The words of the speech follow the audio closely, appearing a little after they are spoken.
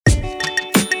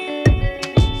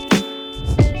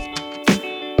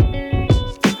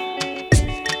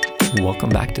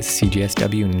Welcome back to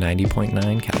CJSW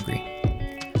 90.9 Calgary.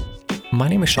 My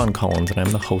name is Sean Collins and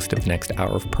I'm the host of the next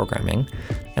hour of programming,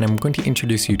 and I'm going to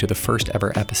introduce you to the first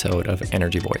ever episode of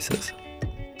Energy Voices.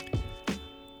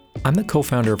 I'm the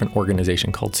co-founder of an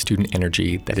organization called Student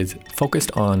Energy that is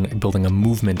focused on building a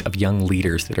movement of young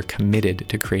leaders that are committed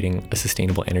to creating a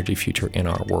sustainable energy future in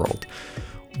our world.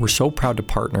 We're so proud to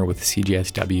partner with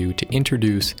CJSW to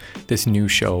introduce this new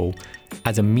show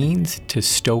as a means to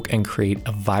stoke and create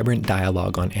a vibrant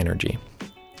dialogue on energy.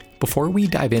 Before we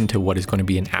dive into what is going to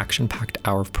be an action-packed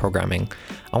hour of programming,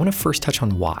 I want to first touch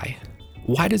on why.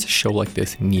 Why does a show like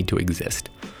this need to exist?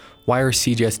 Why are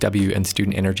CJSW and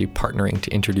Student Energy partnering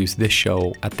to introduce this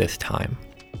show at this time?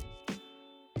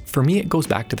 For me, it goes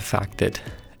back to the fact that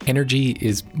energy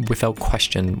is, without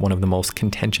question, one of the most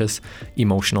contentious,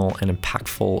 emotional, and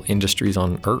impactful industries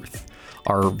on Earth.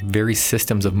 Our very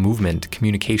systems of movement,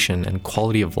 communication, and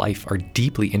quality of life are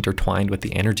deeply intertwined with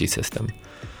the energy system.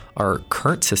 Our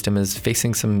current system is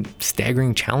facing some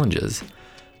staggering challenges.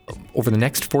 Over the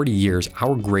next 40 years,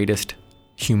 our greatest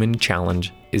human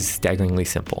challenge is staggeringly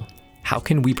simple. How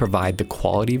can we provide the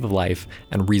quality of life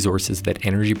and resources that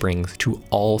energy brings to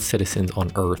all citizens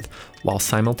on Earth while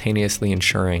simultaneously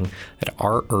ensuring that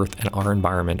our Earth and our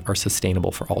environment are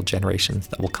sustainable for all generations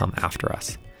that will come after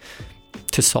us?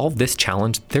 To solve this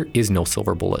challenge, there is no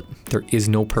silver bullet. There is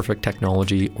no perfect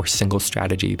technology or single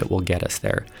strategy that will get us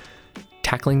there.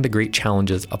 Tackling the great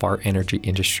challenges of our energy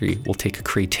industry will take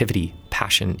creativity,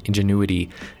 passion, ingenuity,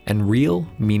 and real,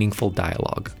 meaningful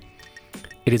dialogue.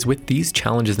 It is with these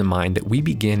challenges in mind that we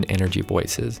begin Energy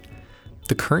Voices.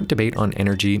 The current debate on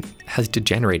energy has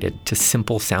degenerated to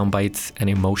simple sound bites and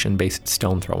emotion-based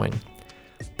stone throwing.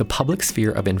 The public sphere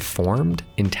of informed,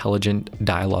 intelligent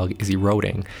dialogue is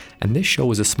eroding, and this show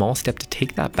is a small step to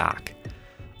take that back.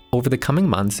 Over the coming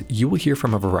months, you will hear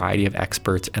from a variety of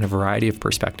experts and a variety of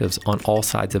perspectives on all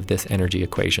sides of this energy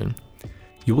equation.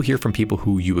 You will hear from people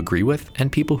who you agree with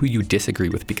and people who you disagree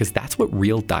with, because that's what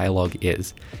real dialogue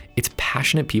is. It's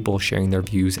passionate people sharing their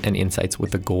views and insights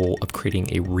with the goal of creating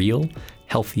a real,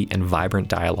 healthy, and vibrant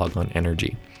dialogue on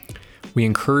energy. We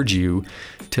encourage you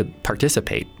to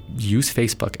participate. Use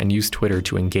Facebook and use Twitter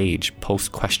to engage,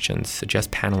 post questions, suggest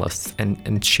panelists,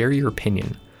 and share your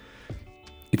opinion.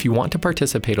 If you want to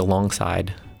participate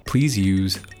alongside, please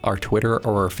use our Twitter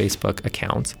or our Facebook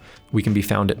accounts. We can be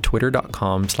found at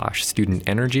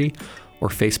twitter.com/studentenergy or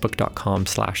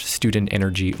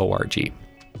facebook.com/studentenergyorg.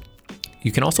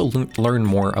 You can also learn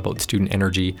more about Student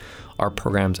Energy, our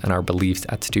programs, and our beliefs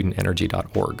at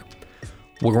studentenergy.org.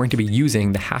 We're going to be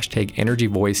using the hashtag Energy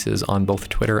Voices on both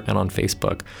Twitter and on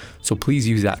Facebook, so please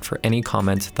use that for any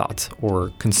comments, thoughts, or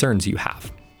concerns you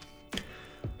have.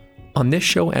 On this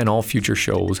show and all future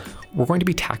shows, we're going to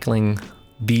be tackling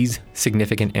these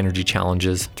significant energy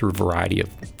challenges through a variety of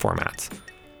formats.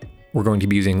 We're going to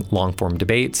be using long-form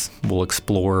debates. We'll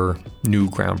explore new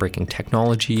groundbreaking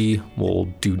technology. We'll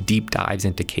do deep dives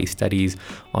into case studies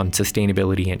on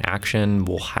sustainability in action.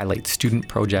 We'll highlight student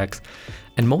projects.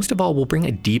 And most of all, we'll bring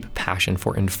a deep passion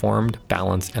for informed,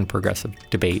 balanced, and progressive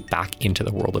debate back into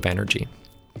the world of energy.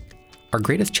 Our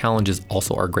greatest challenge is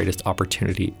also our greatest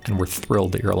opportunity, and we're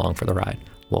thrilled that you're along for the ride.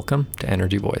 Welcome to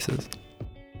Energy Voices.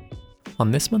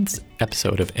 On this month's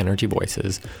episode of Energy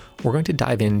Voices, we're going to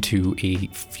dive into a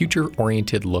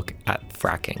future-oriented look at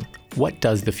fracking. What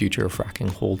does the future of fracking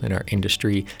hold in our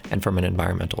industry and from an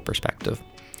environmental perspective?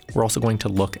 We're also going to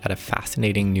look at a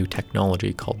fascinating new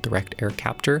technology called direct air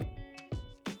capture,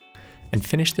 and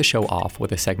finish the show off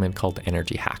with a segment called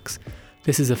Energy Hacks.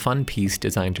 This is a fun piece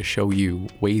designed to show you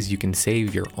ways you can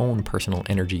save your own personal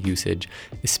energy usage,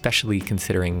 especially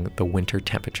considering the winter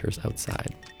temperatures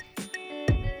outside.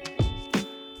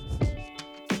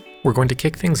 We're going to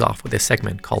kick things off with a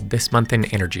segment called This Month in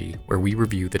Energy, where we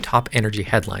review the top energy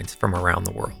headlines from around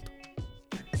the world.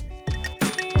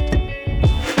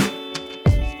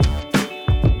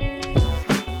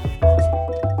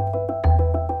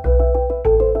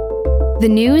 The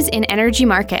news in energy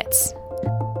markets.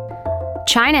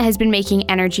 China has been making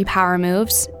energy power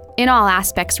moves, in all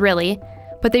aspects really,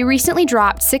 but they recently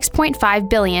dropped $6.5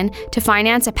 billion to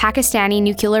finance a Pakistani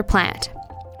nuclear plant.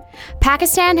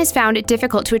 Pakistan has found it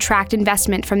difficult to attract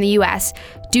investment from the US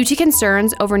due to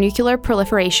concerns over nuclear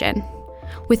proliferation.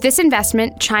 With this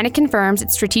investment, China confirms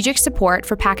its strategic support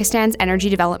for Pakistan's energy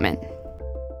development.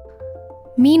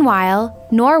 Meanwhile,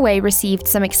 Norway received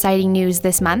some exciting news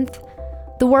this month.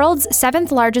 The world's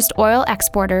seventh largest oil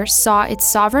exporter saw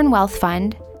its sovereign wealth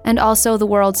fund, and also the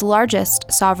world's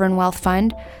largest sovereign wealth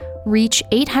fund, reach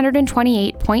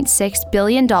 $828.6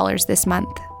 billion this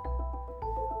month,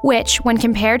 which, when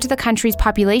compared to the country's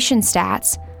population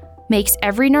stats, makes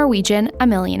every Norwegian a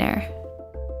millionaire.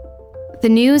 The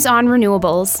news on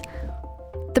renewables.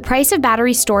 The price of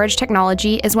battery storage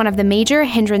technology is one of the major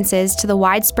hindrances to the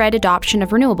widespread adoption of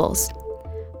renewables.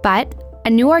 But a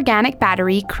new organic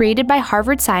battery created by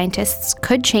Harvard scientists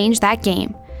could change that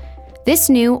game. This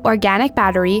new organic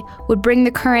battery would bring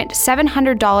the current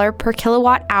 $700 per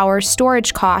kilowatt-hour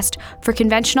storage cost for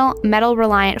conventional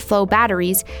metal-reliant flow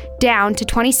batteries down to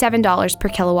 $27 per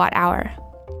kilowatt-hour.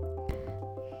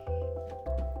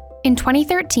 In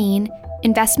 2013,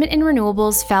 investment in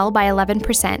renewables fell by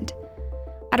 11%.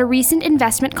 At a recent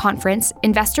investment conference,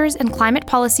 investors and climate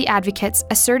policy advocates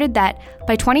asserted that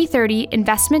by 2030,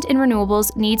 investment in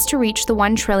renewables needs to reach the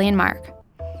 $1 trillion mark.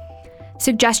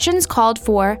 Suggestions called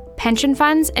for pension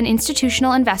funds and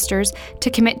institutional investors to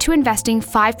commit to investing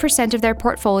 5% of their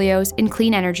portfolios in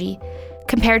clean energy,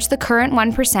 compared to the current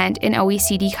 1% in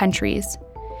OECD countries.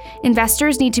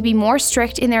 Investors need to be more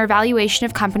strict in their evaluation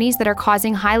of companies that are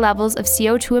causing high levels of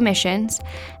CO2 emissions,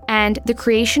 and the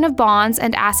creation of bonds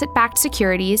and asset-backed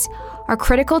securities are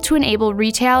critical to enable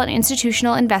retail and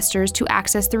institutional investors to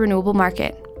access the renewable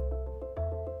market.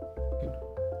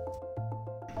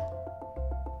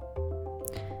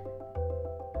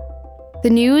 The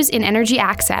news in energy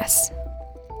access.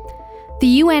 The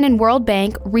UN and World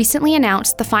Bank recently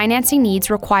announced the financing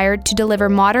needs required to deliver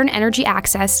modern energy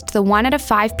access to the 1 out of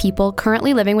 5 people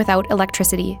currently living without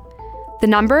electricity. The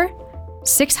number?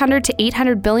 $600 to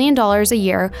 $800 billion a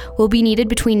year will be needed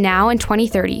between now and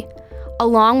 2030,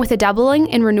 along with a doubling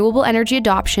in renewable energy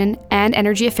adoption and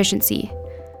energy efficiency.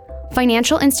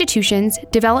 Financial institutions,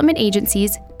 development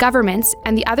agencies, governments,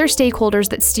 and the other stakeholders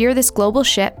that steer this global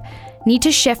ship need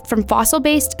to shift from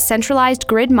fossil-based, centralized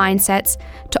grid mindsets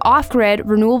to off-grid,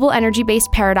 renewable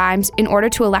energy-based paradigms in order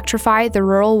to electrify the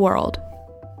rural world.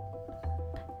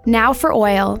 Now for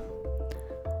oil.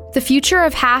 The future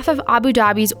of half of Abu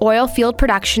Dhabi's oil field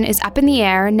production is up in the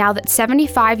air now that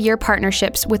 75-year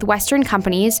partnerships with Western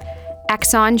companies,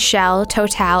 Exxon, Shell,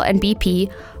 Total, and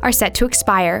BP, are set to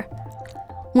expire.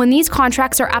 When these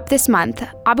contracts are up this month,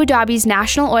 Abu Dhabi's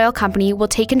national oil company will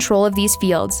take control of these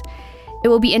fields. It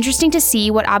will be interesting to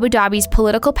see what Abu Dhabi's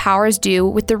political powers do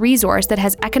with the resource that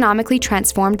has economically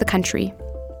transformed the country.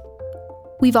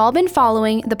 We've all been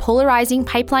following the polarizing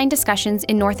pipeline discussions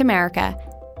in North America,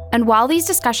 and while these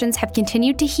discussions have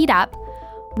continued to heat up,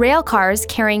 rail cars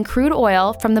carrying crude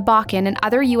oil from the Bakken and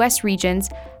other U.S. regions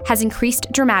has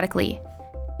increased dramatically.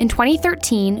 In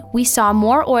 2013, we saw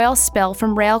more oil spill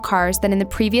from rail cars than in the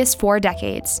previous 4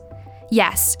 decades.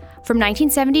 Yes, from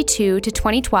 1972 to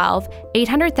 2012,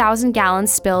 800,000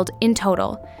 gallons spilled in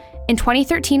total. In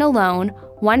 2013 alone,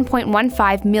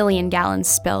 1.15 million gallons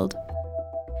spilled.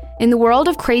 In the world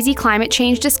of crazy climate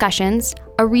change discussions,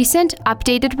 a recent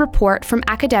updated report from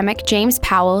academic James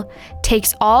Powell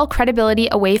takes all credibility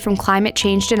away from climate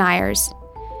change deniers.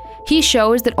 He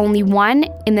shows that only 1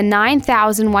 in the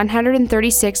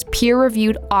 9,136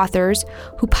 peer-reviewed authors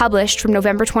who published from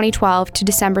November 2012 to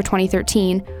December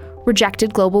 2013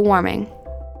 rejected global warming.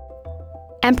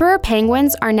 Emperor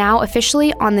penguins are now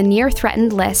officially on the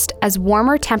near-threatened list as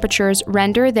warmer temperatures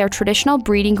render their traditional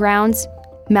breeding grounds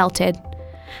melted.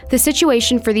 The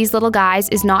situation for these little guys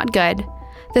is not good.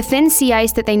 The thin sea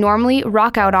ice that they normally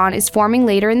rock out on is forming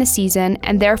later in the season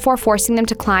and therefore forcing them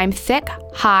to climb thick,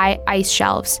 high ice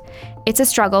shelves. It's a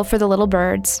struggle for the little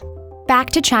birds.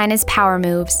 Back to China's power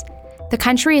moves. The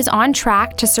country is on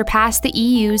track to surpass the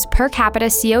EU's per capita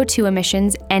CO2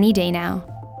 emissions any day now.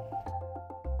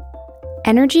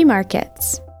 Energy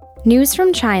markets. News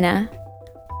from China.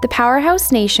 The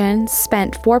powerhouse nation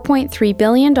spent $4.3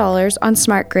 billion on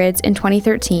smart grids in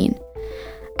 2013,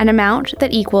 an amount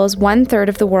that equals 1/3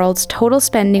 of the world's total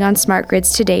spending on smart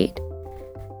grids to date.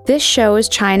 This shows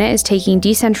China is taking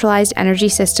decentralized energy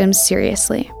systems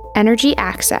seriously. Energy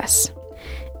access.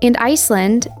 In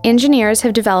Iceland, engineers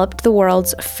have developed the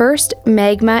world's first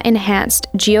magma-enhanced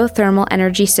geothermal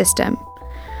energy system.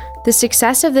 The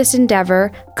success of this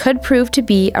endeavor could prove to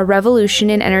be a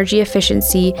revolution in energy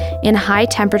efficiency in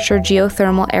high-temperature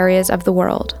geothermal areas of the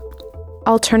world.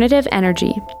 Alternative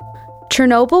energy.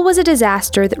 Chernobyl was a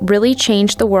disaster that really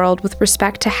changed the world with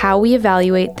respect to how we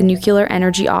evaluate the nuclear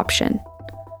energy option.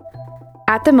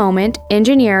 At the moment,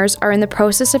 engineers are in the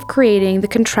process of creating the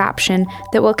contraption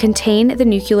that will contain the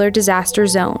nuclear disaster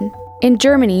zone. In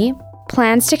Germany,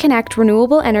 plans to connect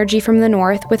renewable energy from the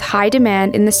north with high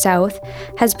demand in the south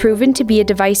has proven to be a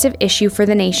divisive issue for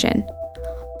the nation.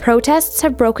 Protests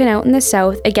have broken out in the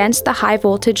south against the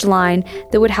high-voltage line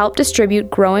that would help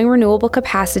distribute growing renewable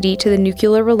capacity to the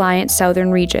nuclear-reliant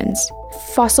southern regions.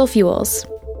 Fossil fuels.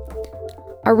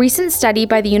 A recent study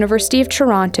by the University of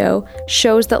Toronto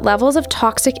shows that levels of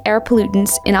toxic air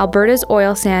pollutants in Alberta's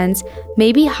oil sands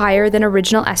may be higher than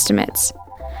original estimates.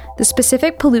 The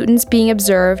specific pollutants being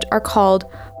observed are called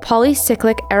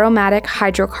polycyclic aromatic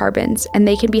hydrocarbons, and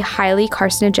they can be highly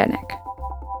carcinogenic.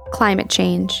 Climate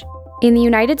change. In the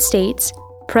United States,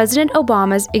 President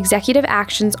Obama's executive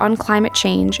actions on climate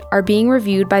change are being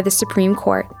reviewed by the Supreme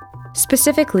Court.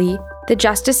 Specifically, the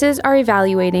justices are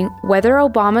evaluating whether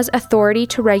Obama's authority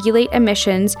to regulate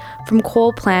emissions from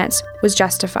coal plants was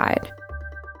justified.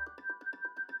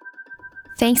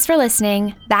 Thanks for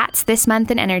listening. That's This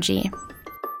Month in Energy.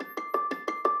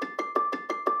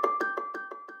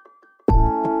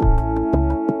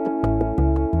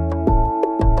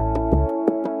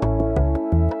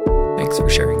 Thanks for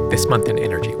sharing This Month in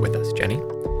Energy with us, Jenny.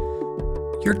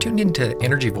 You're tuned into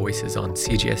Energy Voices on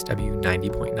CJSW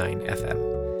 90.9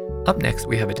 FM. Up next,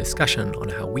 we have a discussion on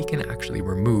how we can actually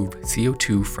remove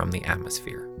CO2 from the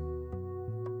atmosphere.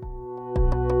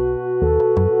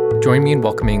 Join me in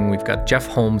welcoming, we've got Jeff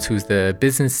Holmes, who's the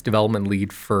business development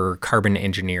lead for Carbon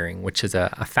Engineering, which is a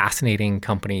fascinating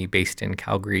company based in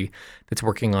Calgary that's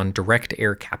working on direct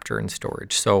air capture and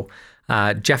storage. So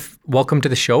Jeff, welcome to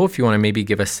the show. If you want to maybe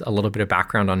give us a little bit of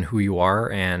background on who you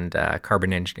are and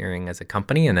Carbon Engineering as a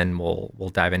company, and then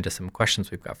we'll dive into some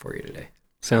questions we've got for you today.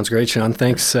 Sounds great, Sean.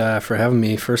 Thanks for having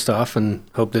me first off, and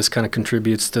hope this kind of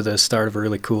contributes to the start of a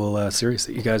really cool series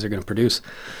that you guys are going to produce.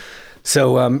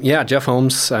 So Jeff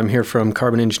Holmes. I'm here from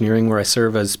Carbon Engineering, where I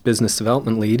serve as business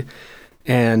development lead.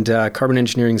 And Carbon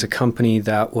Engineering is a company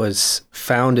that was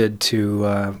founded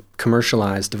to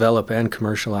develop and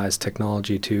commercialize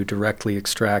technology to directly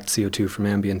extract CO2 from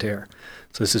ambient air.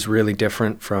 So this is really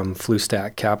different from flue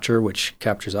stack capture, which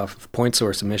captures off of point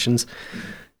source emissions.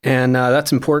 And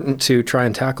that's important to try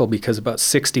and tackle because about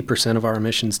 60% of our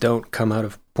emissions don't come out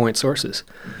of point sources.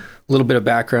 A little bit of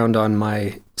background on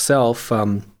myself.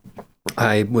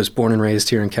 I was born and raised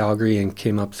here in Calgary and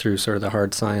came up through sort of the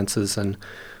hard sciences and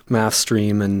math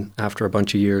stream, and after a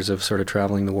bunch of years of sort of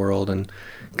traveling the world and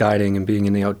guiding and being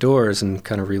in the outdoors and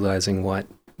kind of realizing what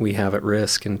we have at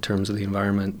risk in terms of the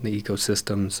environment, the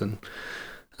ecosystems, and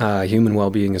human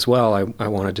well-being as well, I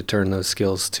wanted to turn those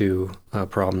skills to a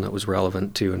problem that was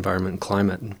relevant to environment and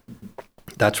climate. And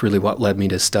that's really what led me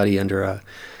to study under a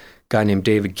guy named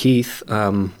David Keith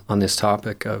on this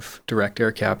topic of direct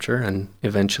air capture, and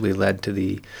eventually led to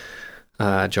the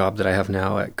job that I have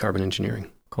now at Carbon Engineering.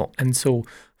 Cool. And so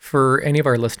for any of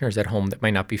our listeners at home that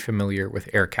might not be familiar with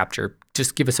air capture,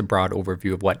 just give us a broad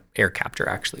overview of what air capture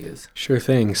actually is. Sure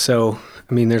thing. So,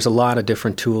 there's a lot of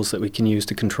different tools that we can use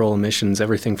to control emissions,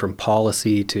 everything from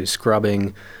policy to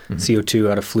scrubbing CO2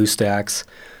 out of flue stacks.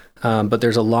 But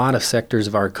there's a lot of sectors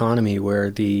of our economy where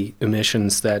the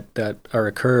emissions that are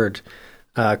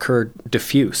occur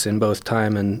diffuse in both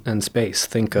time and space.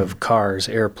 Think of cars,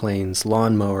 airplanes,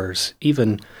 lawnmowers,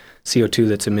 even CO2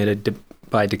 that's emitted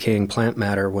by decaying plant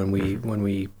matter when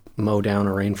we mow down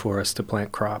a rainforest to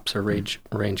plant crops or range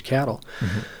cattle.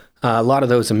 A lot of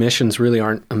those emissions really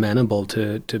aren't amenable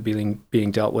to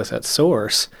being dealt with at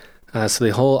source. So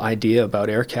the whole idea about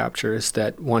air capture is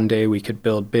that one day we could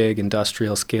build big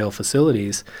industrial scale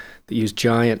facilities that use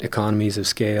giant economies of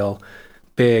scale,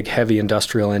 big heavy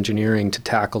industrial engineering to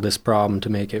tackle this problem, to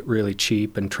make it really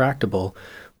cheap and tractable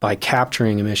by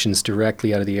capturing emissions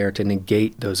directly out of the air to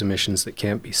negate those emissions that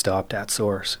can't be stopped at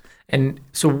source. And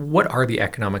so what are the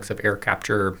economics of air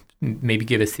capture? Maybe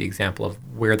give us the example of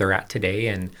where they're at today,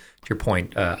 and to your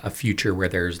point, a future where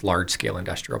there's large-scale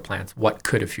industrial plants. What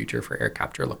could a future for air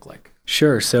capture look like?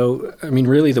 Sure. So,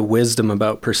 really the wisdom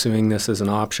about pursuing this as an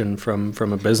option from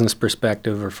a business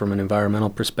perspective or from an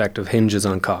environmental perspective hinges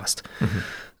on cost.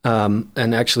 And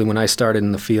actually, when I started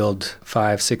in the field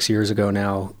 5-6 years ago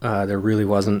now, there really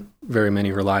wasn't very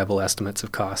many reliable estimates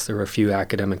of cost. There were a few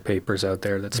academic papers out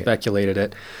there that speculated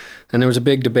it. And there was a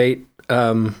big debate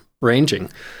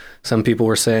ranging. Some people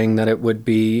were saying that it would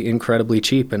be incredibly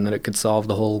cheap and that it could solve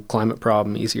the whole climate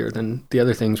problem easier than the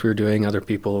other things we were doing. Other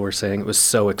people were saying it was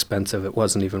so expensive it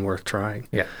wasn't even worth trying.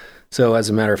 Yeah. So as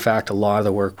a matter of fact, a lot of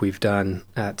the work we've done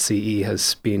at CE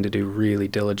has been to do really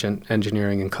diligent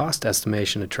engineering and cost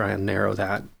estimation to try and narrow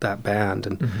that band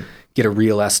and get a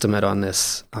real estimate on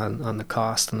this, on the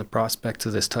cost and the prospects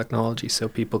of this technology, so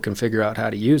people can figure out how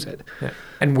to use it. Yeah.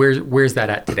 And where's that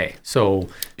at today? So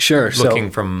sure. Looking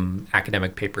from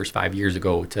academic papers 5 years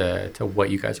ago to what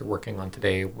you guys are working on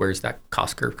today, where's that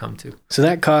cost curve come to? So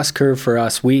that cost curve for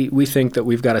us, we think that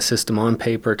we've got a system on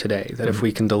paper today that if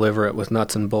we can deliver it with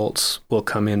nuts and bolts, will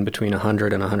come in between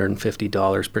 $100 and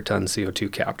 $150 per ton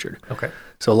CO2 captured. Okay.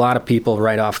 So a lot of people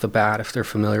right off the bat, if they're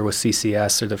familiar with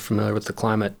CCS or they're familiar with the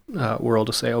climate world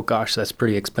will say, oh gosh, that's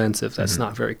pretty expensive. That's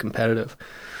not very competitive.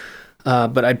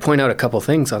 But I'd point out a couple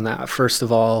things on that. First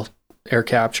of all, air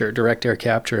capture, direct air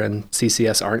capture, and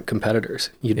CCS aren't competitors.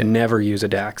 You'd never use a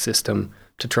DAC system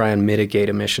to try and mitigate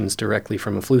emissions directly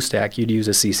from a flue stack. You'd use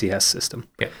a CCS system.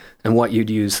 Yeah. And what you'd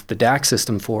use the DAC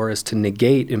system for is to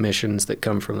negate emissions that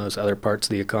come from those other parts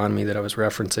of the economy that I was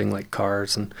referencing, like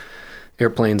cars and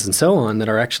airplanes and so on, that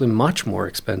are actually much more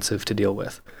expensive to deal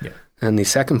with. Yeah. And the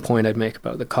second point I'd make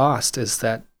about the cost is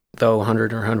that though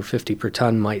 100 or 150 per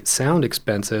ton might sound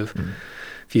expensive,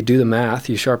 if you do the math,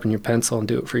 you sharpen your pencil and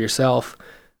do it for yourself,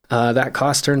 that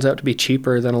cost turns out to be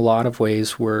cheaper than a lot of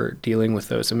ways we're dealing with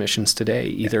those emissions today,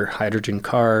 either hydrogen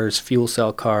cars, fuel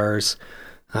cell cars,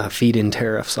 feed-in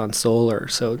tariffs on solar.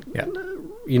 So,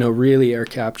 really air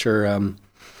capture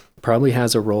probably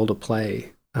has a role to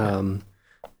play,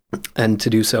 and to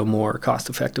do so more cost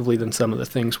effectively than some of the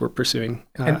things we're pursuing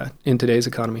in today's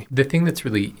economy. The thing that's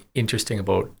really interesting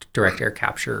about direct air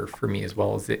capture for me as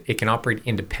well is that it can operate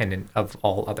independent of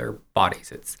all other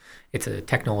bodies. It's a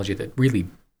technology that really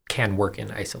can work in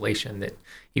isolation, that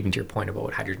even to your point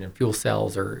about hydrogen and fuel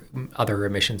cells or other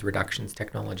emissions reductions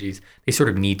technologies, they sort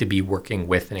of need to be working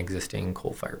with an existing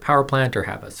coal-fired power plant or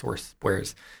have a source,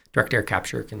 whereas direct air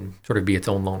capture can sort of be its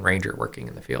own lone ranger working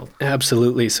in the field.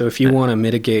 Absolutely. So if you want to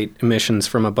mitigate emissions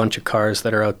from a bunch of cars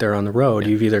that are out there on the road,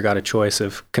 you've either got a choice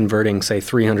of converting, say,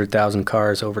 300,000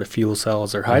 cars over to fuel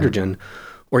cells or hydrogen,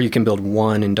 or you can build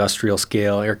one industrial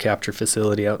scale air capture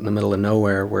facility out in the middle of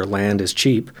nowhere where land is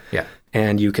cheap. Yeah.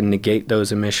 And you can negate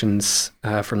those emissions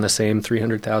from the same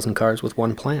 300,000 cars with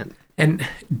one plant. And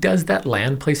does that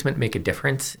land placement make a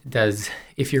difference?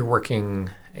 If you're working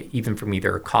even from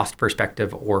either a cost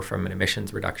perspective or from an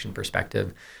emissions reduction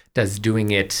perspective, does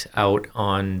doing it out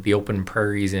on the open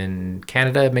prairies in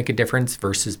Canada make a difference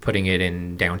versus putting it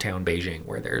in downtown Beijing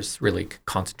where there's really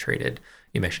concentrated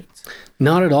emissions?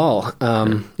 Not at all.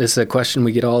 This is a question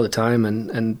we get all the time,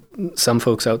 and some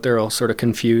folks out there will sort of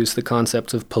confuse the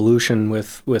concepts of pollution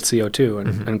with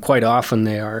CO2, and quite often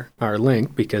they are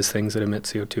linked because things that emit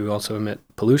CO2 also emit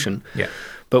pollution. Yeah.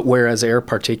 But whereas air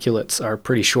particulates are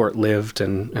pretty short-lived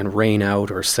and rain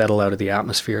out or settle out of the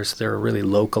atmosphere, so they're a really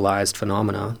localized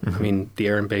phenomena. I mean, the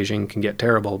air in Beijing can get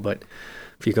terrible, but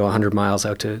if you go 100 miles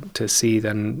out to sea,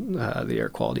 then the air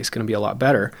quality is going to be a lot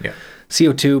better. Yeah.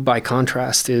 CO2, by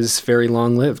contrast, is very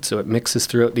long-lived, so it mixes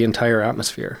throughout the entire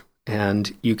atmosphere.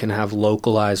 And you can have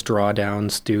localized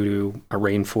drawdowns due to a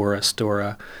rainforest or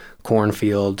a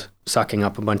cornfield sucking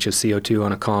up a bunch of CO2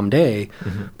 on a calm day.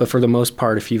 But for the most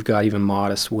part, if you've got even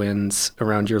modest winds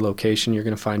around your location, you're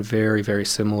going to find very, very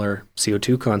similar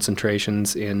CO2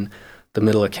 concentrations in the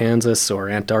middle of Kansas or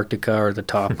Antarctica or the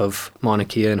top of Mauna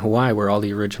Kea in Hawaii, where all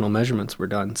the original measurements were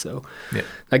done. So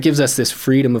that gives us this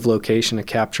freedom of location to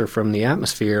capture from the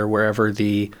atmosphere wherever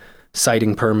the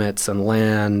siting permits and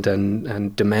land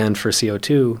and demand for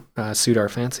CO2 suit our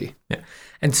fancy. Yeah.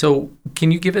 And so can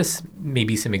you give us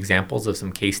maybe some examples of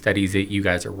some case studies that you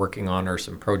guys are working on or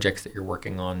some projects that you're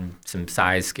working on, some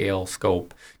size, scale,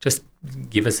 scope? Just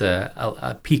give us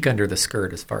a peek under the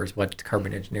skirt as far as what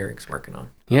Carbon Engineering is working on.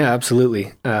 Yeah,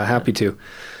 absolutely. Happy to.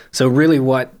 So really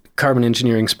what Carbon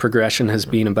Engineering's progression has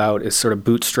been about is sort of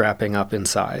bootstrapping up in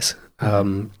size,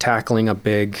 tackling a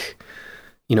big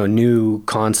new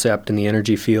concept in the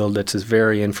energy field that's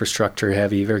very infrastructure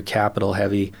heavy, very capital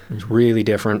heavy. It's really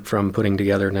different from putting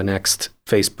together the next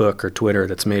Facebook or Twitter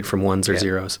that's made from ones or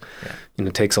zeros. Yeah.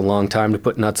 It takes a long time to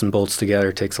put nuts and bolts together.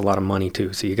 It takes a lot of money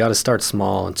too. So you got to start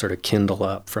small and sort of kindle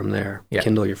up from there,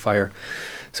 kindle your fire.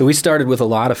 So we started with a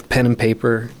lot of pen and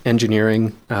paper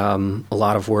engineering, a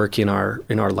lot of work in our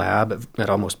lab at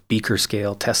almost beaker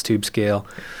scale, test tube scale.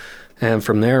 And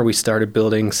from there, we started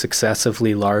building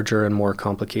successively larger and more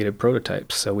complicated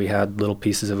prototypes. So we had little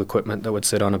pieces of equipment that would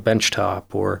sit on a bench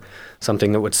top or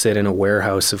something that would sit in a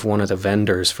warehouse of one of the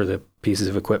vendors for the pieces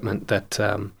of equipment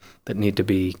that need to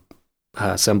be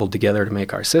assembled together to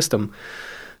make our system.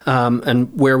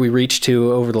 And where we reached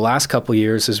to over the last couple of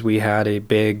years is we had a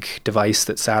big device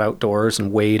that sat outdoors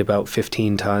and weighed about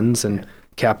 15 tons and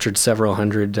captured several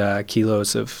hundred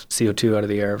kilos of CO2 out of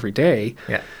the air every day.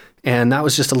 Yeah. And that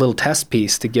was just a little test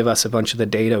piece to give us a bunch of the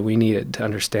data we needed to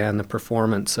understand the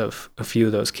performance of a few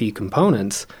of those key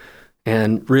components.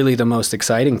 And really the most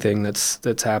exciting thing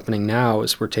that's happening now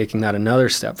is we're taking that another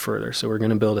step further. So we're going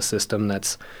to build a system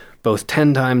that's both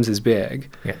 10 times as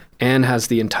big and has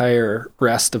the entire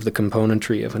rest of the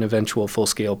componentry of an eventual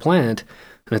full-scale plant,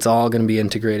 and it's all going to be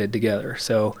integrated together.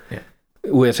 So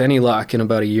with any luck, in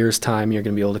about a year's time, you're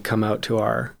going to be able to come out to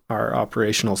our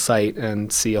operational site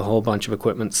and see a whole bunch of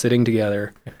equipment sitting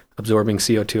together, absorbing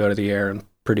CO2 out of the air and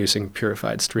producing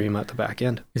purified stream at the back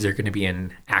end. Is there going to be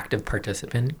an active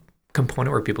participant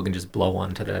component where people can just blow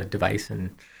onto the device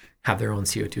and have their own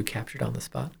CO2 captured on the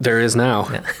spot? There is now.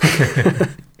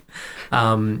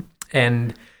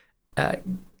 Yeah.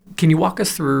 Can you walk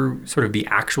us through sort of the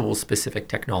actual specific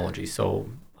technology? So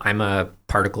I'm a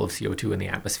particle of CO2 in the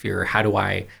atmosphere. How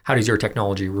does your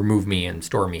technology remove me and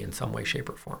store me in some way, shape,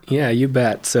 or form? Yeah, you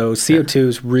bet. So CO2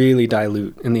 is really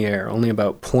dilute in the air. Only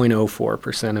about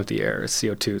 0.04% of the air is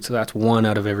CO2. So that's 1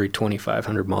 out of every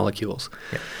 2,500 molecules.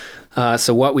 Yeah.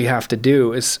 So what we have to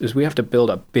do is we have to build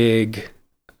a big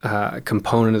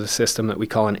component of the system that we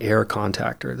call an air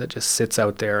contactor that just sits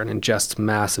out there and ingests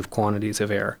massive quantities of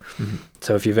air. Mm-hmm.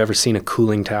 So if you've ever seen a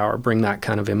cooling tower, bring that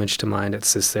kind of image to mind. It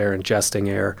sits there ingesting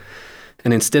air.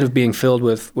 And instead of being filled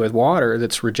with water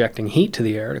that's rejecting heat to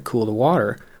the air to cool the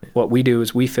water, what we do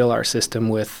is we fill our system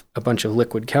with a bunch of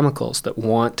liquid chemicals that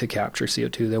want to capture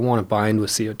CO2. They want to bind with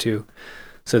CO2.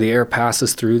 So the air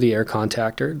passes through the air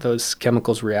contactor. Those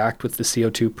chemicals react with the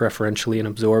CO2 preferentially and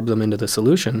absorb them into the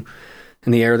solution.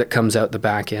 And the air that comes out the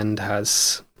back end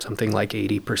has something like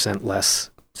 80% less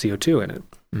CO2 in it.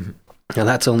 Mm-hmm. Now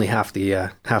that's only half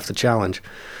the challenge.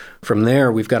 From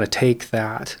there, we've got to take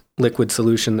that liquid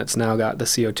solution that's now got the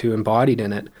CO2 embodied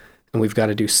in it, and we've got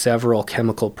to do several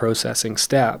chemical processing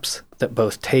steps that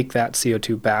both take that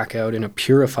CO2 back out in a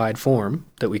purified form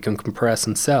that we can compress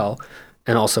and sell,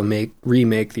 and also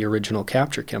remake the original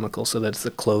capture chemical so that it's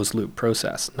a closed loop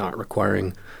process, not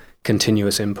requiring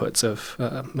continuous inputs of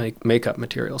makeup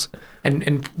materials.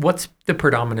 And what's the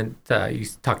predominant, you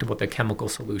talked about the chemical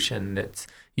solution that's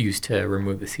used to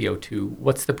remove the CO2.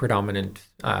 What's the predominant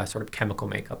sort of chemical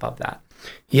makeup of that?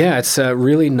 Yeah, it's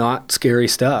really not scary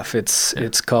stuff.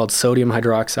 It's called sodium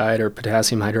hydroxide or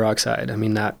potassium hydroxide. I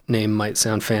mean, that name might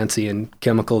sound fancy and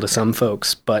chemical to some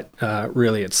folks, but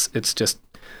really it's just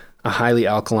a highly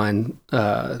alkaline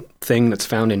thing that's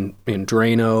found in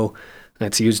Drano.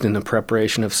 It's used in the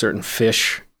preparation of certain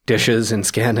fish dishes in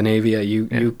Scandinavia.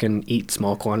 You can eat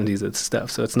small quantities of stuff.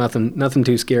 So it's nothing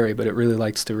too scary, but it really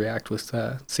likes to react with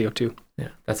CO2. Yeah,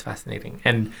 that's fascinating.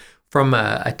 And from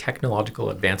a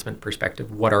technological advancement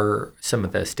perspective, what are some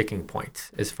of the sticking points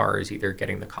as far as either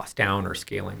getting the cost down or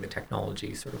scaling the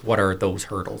technology? Sort of what are those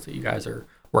hurdles that you guys are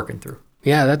working through?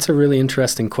 Yeah, that's a really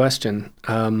interesting question.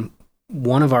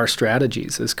 One of our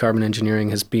strategies as carbon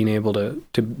engineering has been able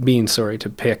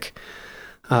to pick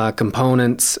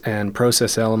components and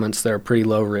process elements that are pretty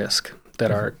low risk,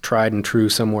 that are tried and true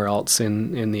somewhere else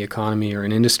in the economy or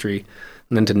in industry,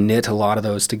 and then to knit a lot of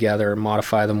those together,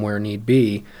 modify them where need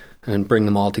be, and bring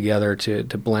them all together to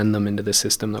blend them into the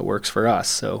system that works for us.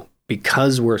 So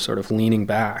because we're sort of leaning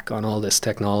back on all this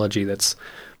technology that's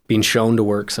being shown to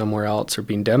work somewhere else or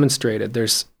being demonstrated,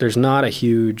 there's not a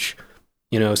huge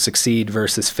succeed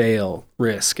versus fail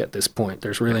risk at this point.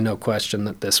 There's really no question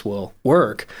that this will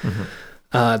work. Mm-hmm.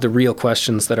 The real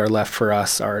questions that are left for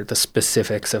us are the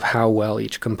specifics of how well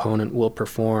each component will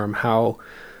perform, how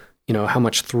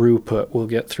much throughput we'll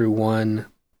get through one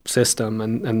system,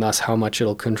 and thus how much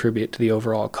it'll contribute to the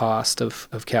overall cost of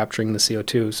capturing the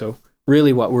CO2. So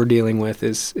really what we're dealing with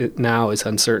is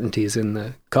uncertainties in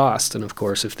the cost. And of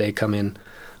course, if they come in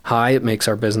high, it makes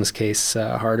our business case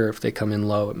harder. If they come in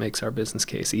low, it makes our business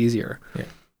case easier. Yeah.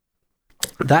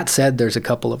 That said, there's a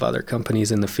couple of other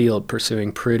companies in the field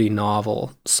pursuing pretty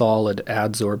novel, solid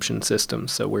adsorption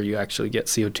systems, so where you actually get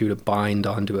CO2 to bind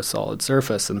onto a solid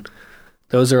surface, and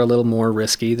those are a little more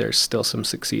risky. There's still some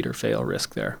succeed or fail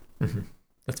risk there. Mm-hmm.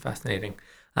 That's fascinating.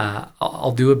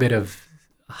 I'll do a bit of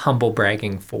humble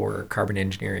bragging for carbon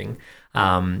engineering.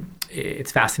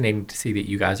 It's fascinating to see that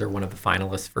you guys are one of the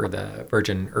finalists for the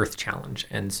Virgin Earth Challenge.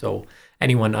 And so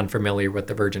anyone unfamiliar with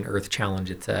the Virgin Earth Challenge,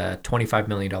 it's a $25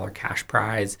 million cash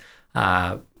prize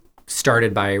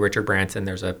started by Richard Branson.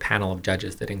 There's a panel of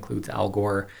judges that includes Al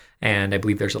Gore, and I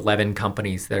believe there's 11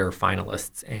 companies that are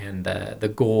finalists. And the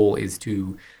goal is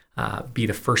to be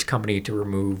the first company to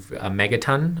remove a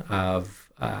megaton of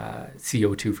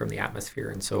CO2 from the atmosphere.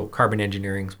 And so carbon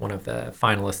engineering is one of the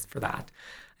finalists for that.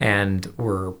 And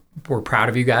we're proud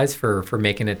of you guys for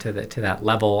making it to that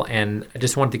level. And I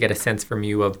just wanted to get a sense from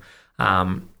you of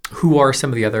who are some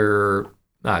of the other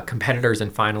competitors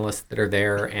and finalists that are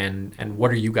there, and what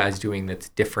are you guys doing that's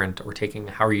different, or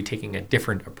how are you taking a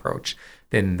different approach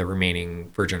than the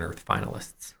remaining Virgin Earth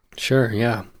finalists? Sure,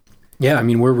 yeah. Yeah, I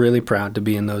mean, we're really proud to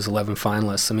be in those 11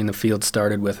 finalists. I mean, the field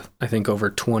started with, I think,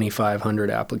 over 2,500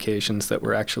 applications that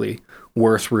were actually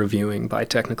worth reviewing by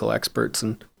technical experts,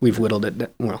 and we've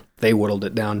they whittled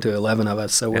it down to 11 of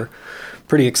us, so we're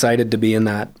pretty excited to be in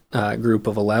that group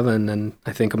of 11, and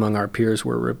I think among our peers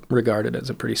we're regarded as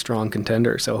a pretty strong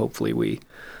contender, so hopefully we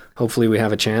hopefully we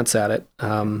have a chance at it.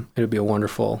 It would be a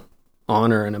wonderful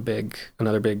honor and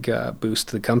another big boost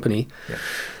to the company. Yeah.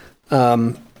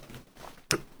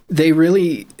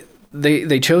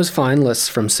 They chose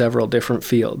finalists from several different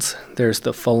fields. There's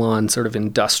the full-on sort of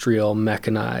industrial,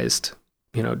 mechanized,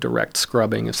 direct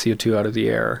scrubbing of CO2 out of the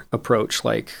air approach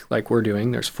like we're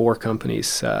doing. There's 4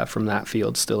 companies from that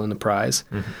field still in the prize.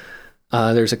 Mm-hmm.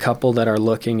 There's a couple that are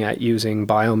looking at using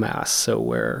biomass. So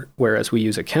whereas we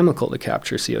use a chemical to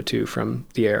capture CO2 from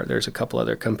the air, there's a couple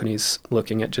other companies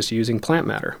looking at just using plant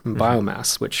matter and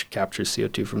biomass, which captures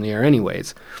CO2 from the air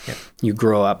anyways. Yep. You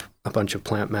grow up a bunch of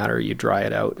plant matter, you dry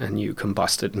it out, and you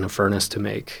combust it in a furnace to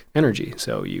make energy.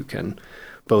 So you can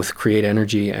both create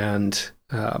energy and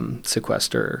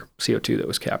sequester CO2 that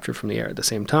was captured from the air at the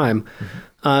same time.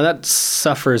 Mm-hmm. That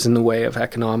suffers in the way of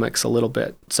economics a little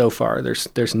bit so far.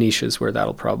 There's niches where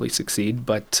that'll probably succeed,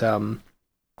 but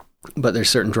there's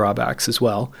certain drawbacks as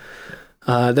well.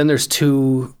 Then there's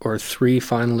 2 or 3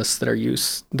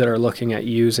 finalists that are looking at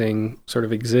using sort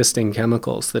of existing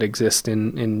chemicals that exist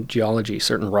in geology,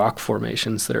 certain rock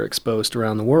formations that are exposed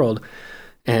around the world,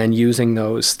 and using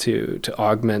those to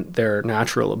augment their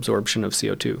natural absorption of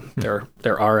CO2. Mm-hmm.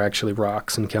 There are actually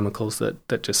rocks and chemicals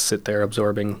that just sit there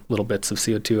absorbing little bits of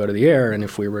CO2 out of the air, and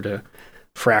if we were to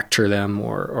fracture them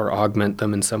or augment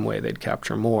them in some way, they'd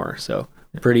capture more. So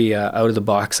pretty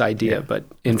out-of-the-box idea, but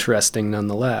interesting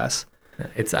nonetheless.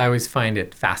 I always find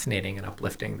it fascinating and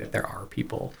uplifting that there are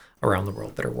people around the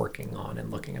world that are working on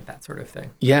and looking at that sort of thing.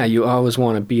 Yeah, you always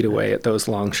want to beat away at those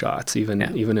long shots, even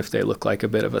if they look like a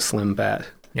bit of a slim bet.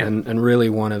 Yeah. And really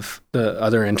one of the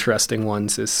other interesting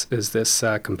ones is this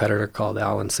competitor called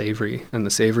Alan Savory and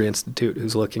the Savory Institute,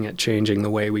 who's looking at changing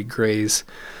the way we graze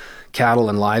cattle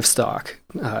and livestock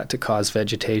to cause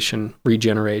vegetation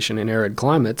regeneration in arid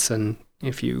climates. And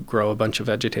if you grow a bunch of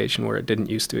vegetation where it didn't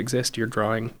used to exist, you're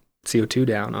drawing CO2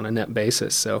 down on a net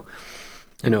basis. So,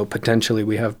 potentially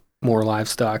we have more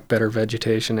livestock, better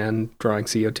vegetation, and drawing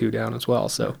CO2 down as well.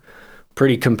 So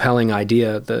pretty compelling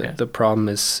idea. The problem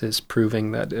is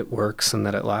proving that it works and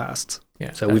that it lasts.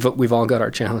 Yeah, so we've all got our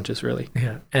challenges, really.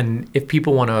 Yeah, and if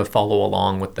people want to follow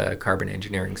along with the carbon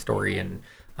engineering story and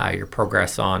your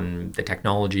progress on the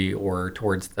technology or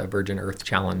towards the Virgin Earth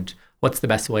Challenge, what's the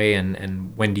best way,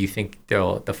 and when do you think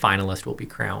the finalist will be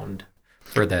crowned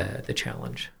for the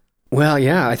challenge? Well,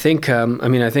 yeah, I think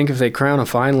if they crown a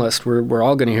finalist, we're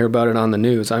all going to hear about it on the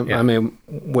news. I may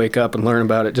wake up and learn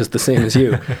about it just the same as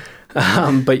you.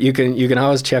 But you can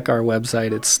always check our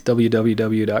website. It's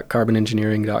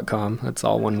www.carbonengineering.com. That's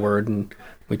all one word, and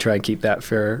we try and keep that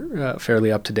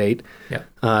fairly up to date. Yeah.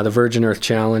 The Virgin Earth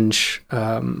Challenge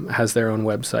has their own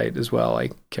website as well.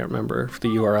 I can't remember if the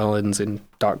URL ends in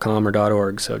 .com or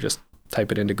 .org, so just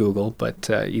type it into Google. But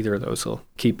either of those will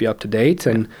keep you up to date,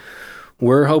 and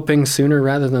we're hoping sooner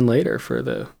rather than later for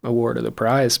the award of the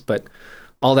prize. But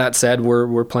all that said,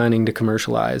 we're planning to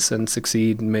commercialize and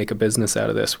succeed and make a business out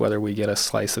of this. Whether we get a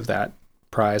slice of that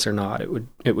prize or not,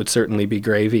 it would certainly be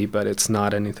gravy, but it's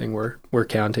not anything we're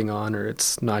counting on, or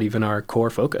it's not even our core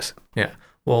focus. Yeah.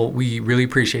 Well, we really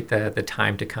appreciate the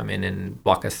time to come in and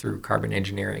walk us through carbon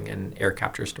engineering and air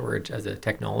capture storage as a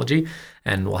technology.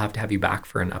 And we'll have to have you back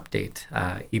for an update,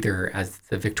 either as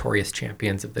the victorious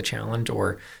champions of the challenge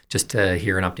or just to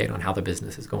hear an update on how the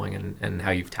business is going and how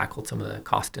you've tackled some of the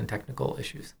cost and technical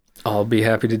issues. I'll be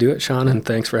happy to do it, Sean, and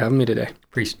thanks for having me today.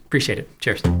 Appreciate it.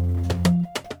 Cheers.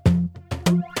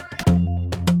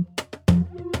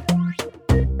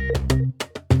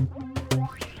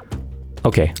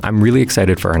 Okay, I'm really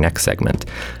excited for our next segment.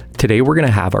 Today, we're going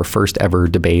to have our first ever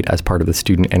debate as part of the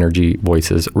Student Energy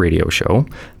Voices radio show.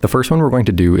 The first one we're going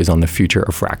to do is on the future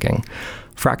of fracking.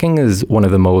 Fracking is one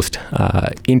of the most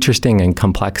interesting and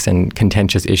complex and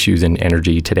contentious issues in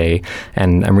energy today,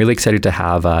 and I'm really excited to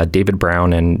have David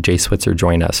Brown and Jay Switzer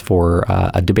join us for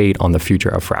a debate on the future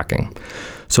of fracking.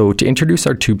 So to introduce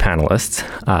our two panelists,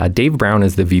 Dave Brown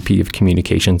is the VP of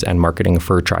Communications and Marketing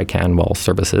for Trican Well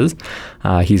Services.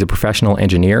 He's a professional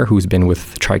engineer who's been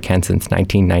with Trican since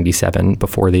 1997,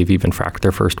 before they've even fracked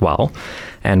their first well.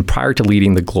 And prior to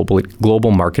leading the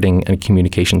global marketing and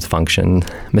communications function,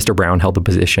 Mr. Brown held the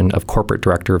position of Corporate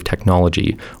Director of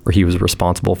Technology, where he was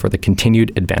responsible for the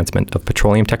continued advancement of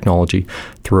petroleum technology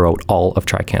throughout all of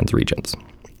Trican's regions.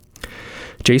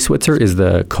 Jay Switzer is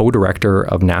the co-director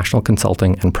of National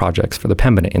Consulting and Projects for the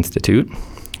Pembina Institute.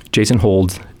 Jason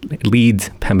Holds leads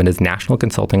Pembina's National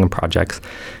Consulting and Projects,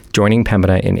 joining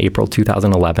Pembina in April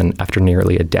 2011 after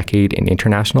nearly a decade in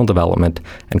international development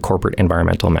and corporate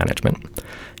environmental management.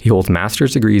 He holds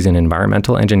master's degrees in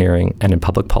environmental engineering and in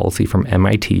public policy from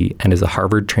MIT and is a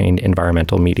Harvard-trained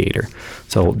environmental mediator.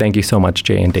 So thank you so much,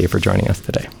 Jay and Dave, for joining us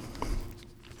today.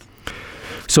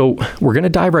 So we're going to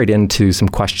dive right into some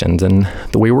questions, and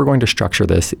the way we're going to structure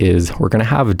this is we're going to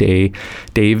have Dave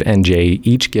and Jay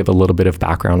each give a little bit of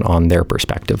background on their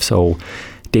perspective. So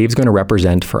Dave's going to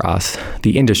represent for us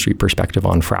the industry perspective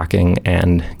on fracking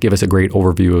and give us a great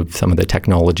overview of some of the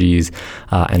technologies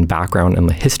and background and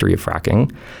the history of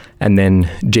fracking. And then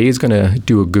Jay's going to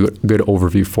do a good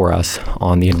overview for us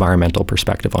on the environmental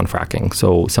perspective on fracking.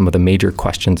 So some of the major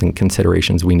questions and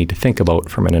considerations we need to think about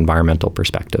from an environmental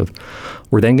perspective.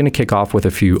 We're then going to kick off with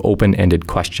a few open-ended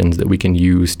questions that we can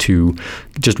use to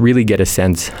just really get a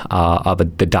sense of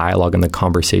the dialogue and the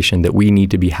conversation that we need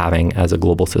to be having as a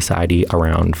global society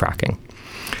around fracking.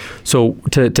 So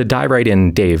to dive right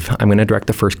in, Dave, I'm going to direct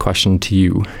the first question to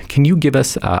you. Can you give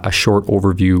us a short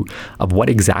overview of what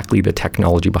exactly the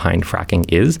technology behind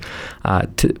fracking is?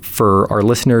 For our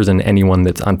listeners and anyone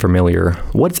that's unfamiliar,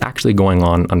 what's actually going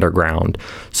on underground?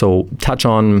 So touch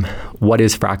on what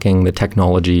is fracking, the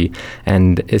technology,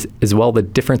 and as well the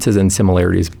differences and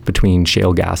similarities between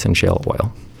shale gas and shale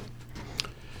oil.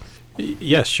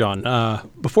 Yes, Sean.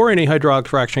 Before any hydraulic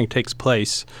fracturing takes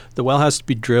place, the well has to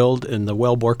be drilled and the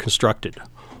wellbore constructed.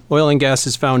 Oil and gas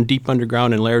is found deep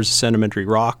underground in layers of sedimentary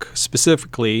rock.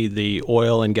 Specifically, the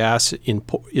oil and gas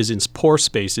is in pore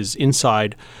spaces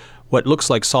inside what looks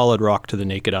like solid rock to the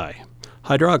naked eye.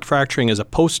 Hydraulic fracturing is a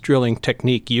post-drilling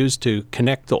technique used to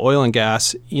connect the oil and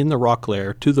gas in the rock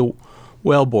layer to the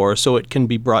wellbore so it can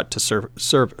be brought to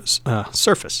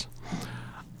surface.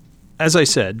 As I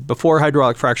said, before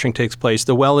hydraulic fracturing takes place,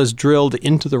 the well is drilled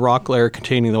into the rock layer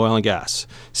containing the oil and gas.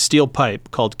 Steel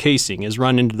pipe, called casing, is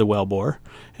run into the wellbore,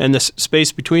 and the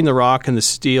space between the rock and the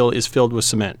steel is filled with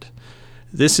cement.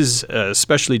 This is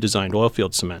specially designed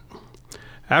oilfield cement.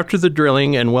 After the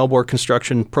drilling and wellbore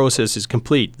construction process is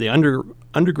complete, the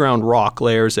underground rock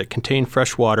layers that contain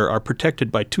fresh water are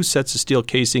protected by two sets of steel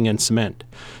casing and cement.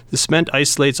 The cement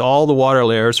isolates all the water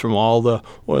layers from all the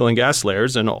oil and gas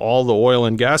layers, and all the oil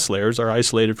and gas layers are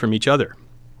isolated from each other.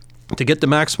 To get the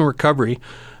maximum recovery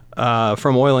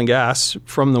from oil and gas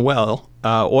from the well,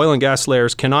 oil and gas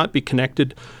layers cannot be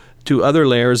connected to other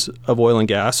layers of oil and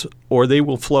gas, or they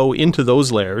will flow into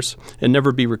those layers and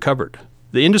never be recovered.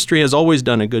 The industry has always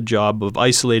done a good job of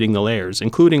isolating the layers,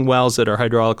 including wells that are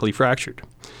hydraulically fractured.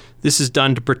 This is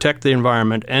done to protect the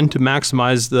environment and to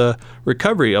maximize the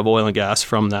recovery of oil and gas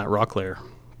from that rock layer.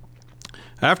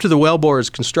 After the wellbore is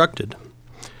constructed,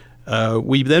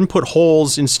 we then put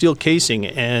holes in steel casing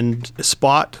and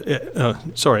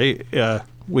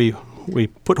we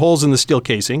put holes in the steel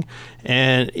casing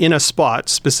and in a spot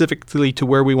specifically to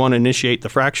where we want to initiate the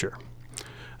fracture.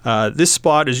 This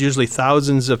spot is usually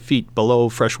thousands of feet below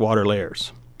freshwater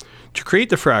layers. To create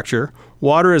the fracture,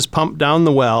 water is pumped down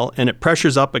the well and it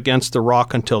pressures up against the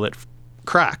rock until it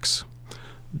cracks.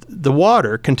 The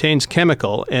water contains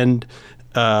chemical, and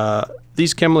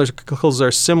these chemicals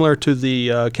are similar to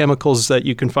the chemicals that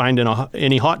you can find in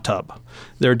any hot tub.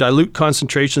 They're dilute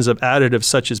concentrations of additives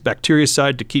such as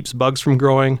bactericide to keep bugs from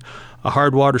growing, a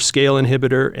hard water scale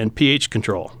inhibitor, and pH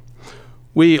control.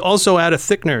 We also add a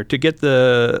thickener to get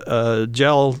the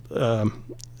gel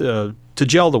to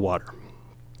gel the water.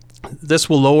 This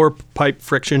will lower pipe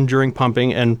friction during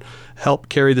pumping and help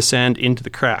carry the sand into the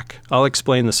crack. I'll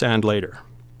explain the sand later.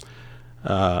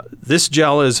 This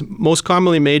gel is most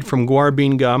commonly made from guar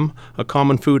bean gum, a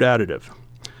common food additive.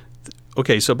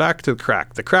 Okay, so back to the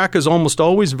crack. The crack is almost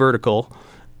always vertical,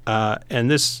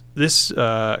 and this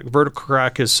vertical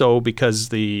crack is so because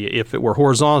if it were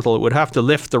horizontal, it would have to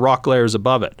lift the rock layers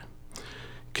above it.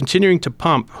 Continuing to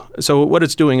pump, so what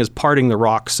it's doing is parting the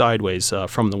rock sideways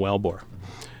from the wellbore.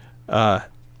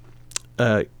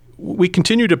 We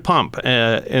continue to pump,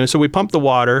 and so we pump the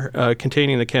water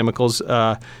containing the chemicals,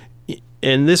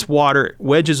 and this water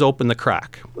wedges open the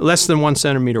crack, less than 1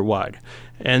 centimeter wide,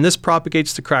 and this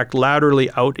propagates the crack laterally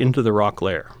out into the rock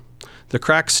layer. The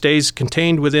crack stays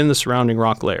contained within the surrounding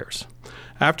rock layers.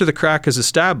 After the crack is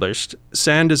established,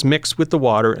 sand is mixed with the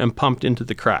water and pumped into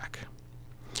the crack.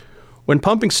 When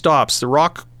pumping stops, the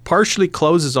rock partially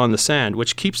closes on the sand,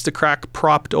 which keeps the crack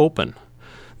propped open.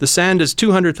 The sand is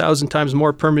 200,000 times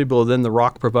more permeable than the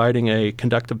rock, providing a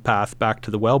conductive path back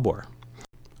to the wellbore.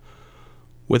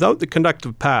 Without the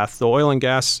conductive path, the oil and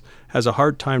gas has a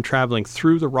hard time traveling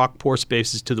through the rock pore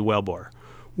spaces to the wellbore.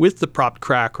 With the propped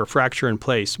crack or fracture in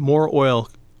place, more oil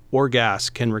or gas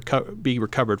can be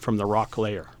recovered from the rock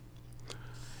layer.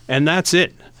 And that's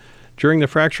it. During the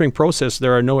fracturing process,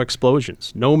 there are no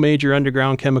explosions, no major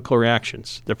underground chemical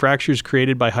reactions. The fracture is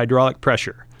created by hydraulic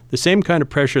pressure, the same kind of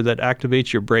pressure that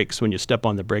activates your brakes when you step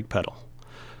on the brake pedal.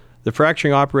 The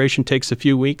fracturing operation takes a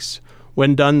few weeks.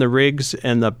 When done, the rigs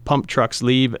and the pump trucks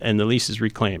leave and the lease is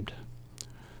reclaimed.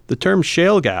 The term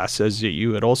shale gas, as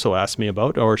you had also asked me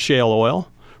about, or shale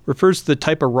oil, refers to the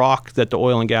type of rock that the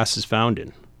oil and gas is found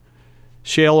in.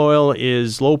 Shale oil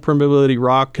is low permeability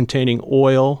rock containing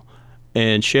oil,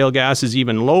 and shale gas is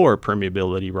even lower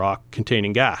permeability rock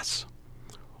containing gas.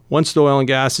 Once the oil and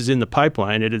gas is in the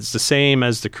pipeline, it is the same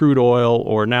as the crude oil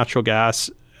or natural gas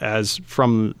as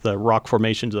from the rock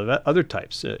formations of other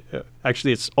types.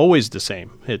 Actually, it's always the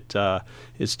same.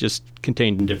 It's just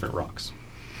contained in different rocks.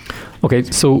 Okay,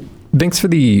 so thanks for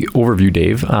the overview,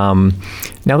 Dave.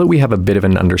 Now that we have a bit of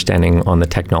an understanding on the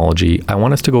technology, I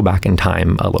want us to go back in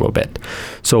time a little bit.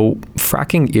 So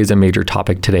fracking is a major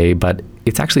topic today, but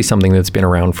it's actually something that's been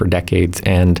around for decades.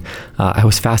 And I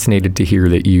was fascinated to hear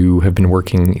that you have been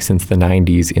working since the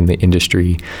 90s in the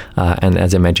industry. And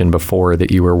as I mentioned before, that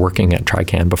you were working at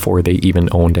Trican before they even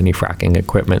owned any fracking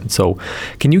equipment. So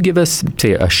can you give us,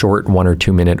 say, a short 1 or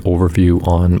 2 minute overview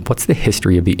on what's the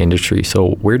history of the industry?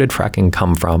 So where did fracking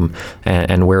come from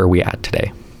and where are we at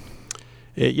today?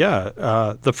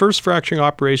 The first fracturing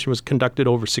operation was conducted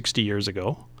over 60 years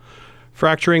ago.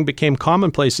 Fracturing became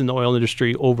commonplace in the oil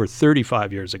industry over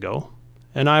 35 years ago,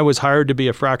 and I was hired to be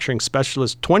a fracturing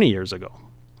specialist 20 years ago.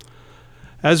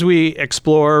 As we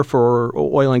explore for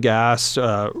oil and gas,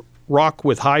 rock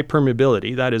with high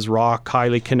permeability, that is rock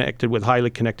highly connected with highly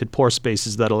connected pore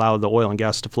spaces that allow the oil and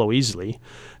gas to flow easily,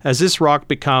 as this rock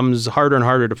becomes harder and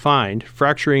harder to find,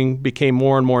 fracturing became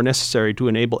more and more necessary to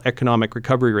enable economic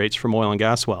recovery rates from oil and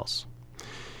gas wells.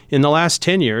 In the last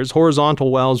 10 years,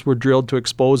 horizontal wells were drilled to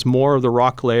expose more of the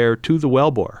rock layer to the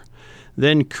wellbore.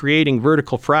 Then creating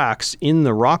vertical fracks in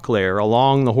the rock layer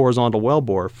along the horizontal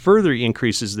wellbore further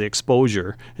increases the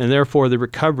exposure and therefore the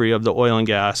recovery of the oil and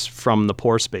gas from the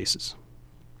pore spaces.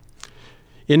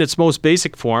 In its most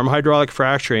basic form, hydraulic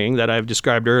fracturing that I've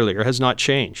described earlier has not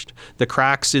changed. The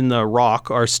cracks in the rock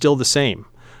are still the same.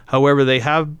 However, there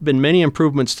have been many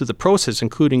improvements to the process,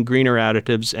 including greener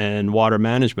additives and water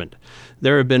management.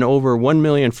 There have been over 1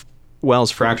 million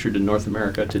wells fractured in North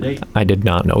America to date. I did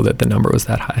not know that the number was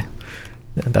that high.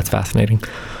 Yeah, that's fascinating.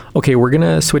 Okay, we're going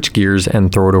to switch gears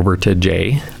and throw it over to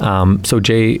Jay. So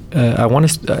Jay, I want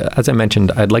to, as I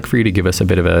mentioned, I'd like for you to give us a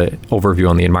bit of an overview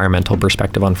on the environmental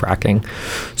perspective on fracking.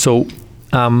 So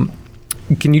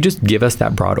can you just give us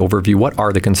that broad overview? What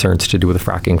are the concerns to do with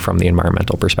fracking from the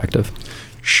environmental perspective?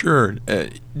 Sure.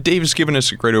 Dave's given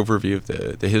us a great overview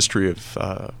of the history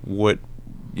of what,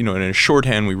 in a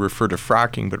shorthand we refer to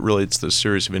fracking, but really it's the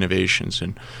series of innovations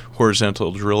in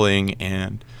horizontal drilling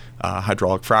and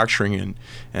hydraulic fracturing,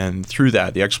 and through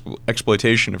that, the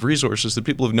exploitation of resources that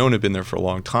people have known have been there for a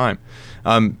long time.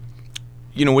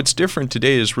 What's different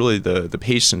today is really the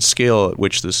pace and scale at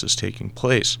which this is taking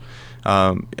place.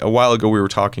 A while ago, we were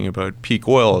talking about peak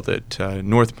oil, that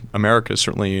North America,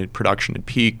 certainly production had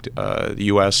peaked. The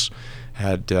U.S.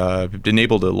 had been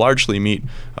able to largely meet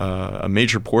a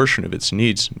major portion of its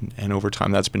needs, and over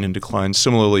time that's been in decline.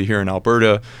 Similarly, here in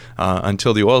Alberta,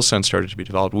 until the oil sands started to be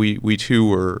developed, we too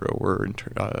were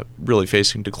really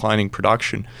facing declining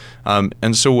production.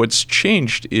 And so what's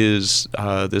changed is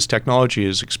this technology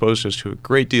has exposed us to a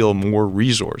great deal more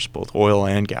resource, both oil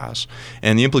and gas,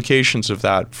 and the implications of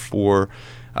that for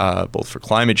both for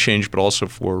climate change but also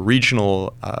for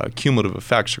regional cumulative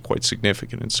effects are quite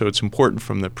significant. And so it's important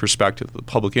from the perspective of the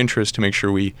public interest to make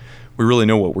sure we really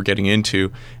know what we're getting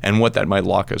into and what that might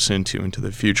lock us into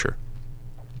the future.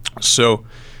 So,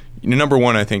 number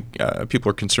one, I think people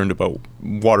are concerned about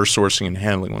water sourcing and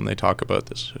handling when they talk about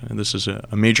this. And this is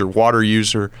a major water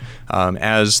user.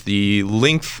 As the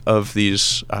length of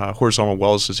these horizontal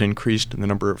wells has increased and the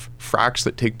number of fracks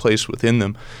that take place within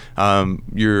them,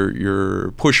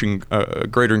 you're pushing a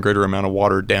greater and greater amount of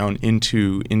water down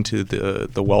into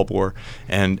the wellbore,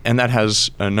 and that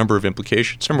has a number of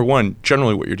implications. Number one,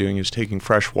 generally what you're doing is taking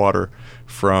fresh water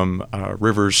from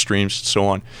rivers, streams, and so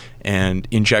on, and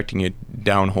injecting it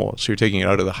downhole. So you're taking it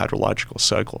out of the hydrological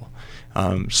cycle.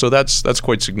 So that's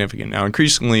quite significant. Now,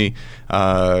 increasingly,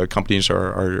 companies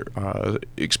are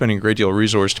expending a great deal of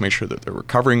resource to make sure that they're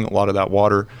recovering a lot of that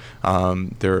water.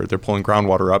 They're pulling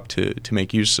groundwater up to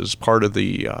make use as part of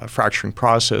the fracturing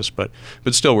process, but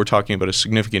still, we're talking about a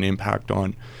significant impact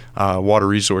on water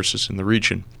resources in the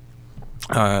region.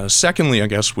 Secondly, I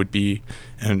guess, would be,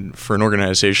 and for an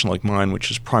organization like mine,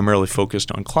 which is primarily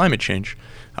focused on climate change,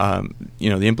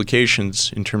 the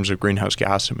implications in terms of greenhouse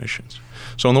gas emissions.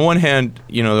 So on the one hand,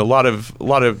 a lot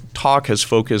of talk has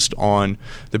focused on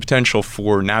the potential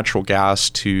for natural gas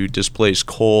to displace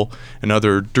coal and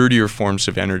other dirtier forms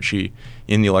of energy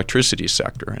in the electricity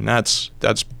sector, and that's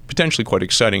potentially quite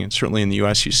exciting. And certainly in the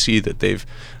U.S., you see that they've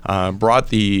brought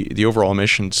the overall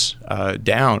emissions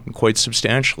down quite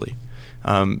substantially.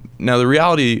 Now, the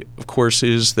reality, of course,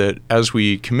 is that as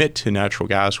we commit to natural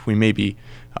gas, we may be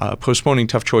postponing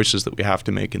tough choices that we have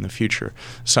to make in the future.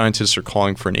 Scientists are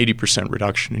calling for an 80%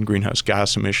 reduction in greenhouse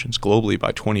gas emissions globally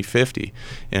by 2050.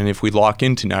 And if we lock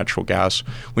into natural gas,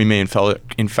 we may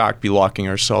in fact be locking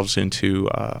ourselves into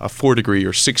a 4-degree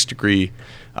or 6-degree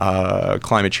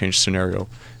climate change scenario.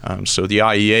 So the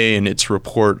IEA, in its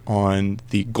report on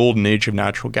the golden age of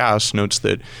natural gas, notes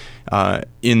that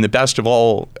in the best of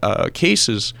all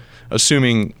cases,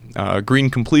 assuming green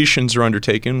completions are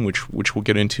undertaken, which we'll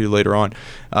get into later on,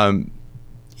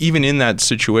 even in that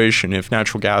situation, if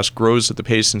natural gas grows at the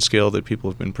pace and scale that people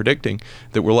have been predicting,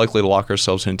 that we're likely to lock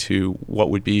ourselves into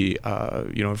what would be a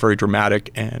very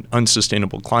dramatic and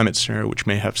unsustainable climate scenario, which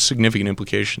may have significant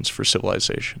implications for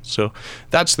civilization. So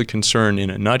that's the concern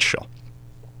in a nutshell.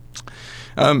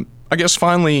 I guess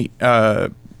finally,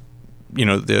 the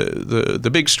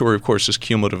big story, of course, is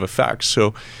cumulative effects.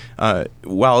 So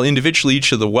while individually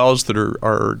each of the wells that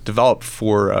are developed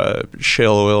for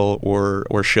shale oil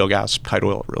or shale gas, tight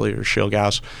oil really, or shale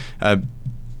gas,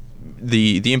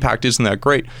 the impact isn't that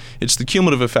great. It's the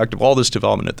cumulative effect of all this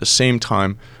development at the same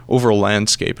time over a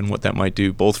landscape and what that might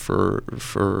do both for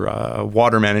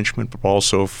water management, but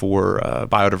also for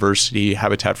biodiversity,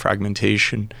 habitat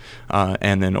fragmentation,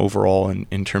 and then overall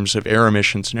in terms of air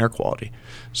emissions and air quality.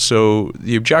 So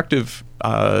the objective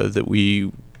that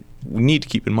we need to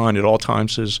keep in mind at all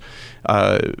times is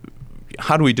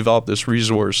how do we develop this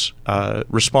resource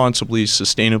responsibly,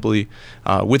 sustainably,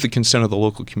 with the consent of the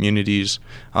local communities,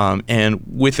 and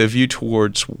with a view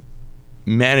towards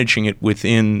managing it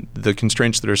within the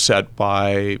constraints that are set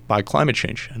by climate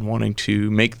change, and wanting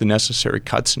to make the necessary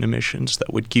cuts in emissions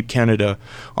that would keep Canada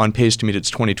on pace to meet its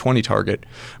 2020 target,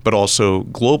 but also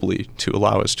globally to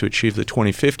allow us to achieve the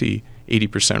 2050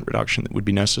 80% reduction that would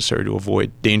be necessary to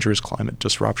avoid dangerous climate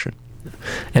disruption.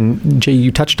 And Jay,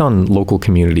 you touched on local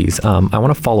communities. I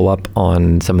want to follow up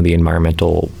on some of the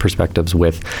environmental perspectives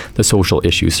with the social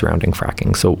issues surrounding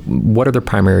fracking. So what are the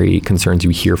primary concerns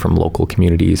you hear from local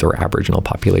communities or Aboriginal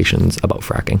populations about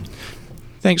fracking?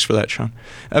 Thanks for that, Sean.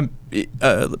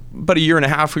 About a year and a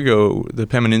half ago, the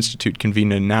Pembina Institute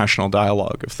convened a national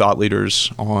dialogue of thought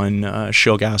leaders on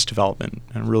shale gas development,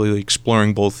 and really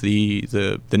exploring both the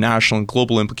national and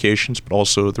global implications, but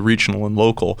also the regional and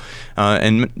local.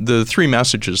 And the three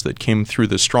messages that came through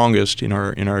the strongest in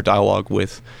our dialogue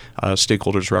with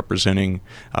stakeholders representing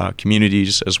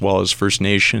communities as well as First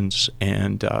Nations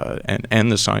and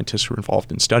the scientists who are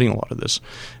involved in studying a lot of this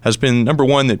has been, number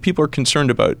one, that people are concerned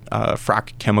about frack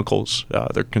chemicals.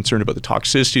 They're concerned about the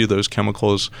toxicity of those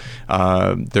chemicals,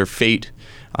 their fate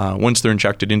once they're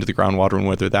injected into the groundwater, and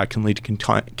whether that can lead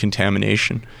to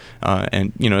contamination.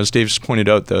 And as Dave's pointed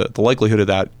out, the likelihood of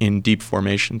that in deep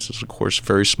formations is, of course,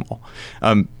 very small.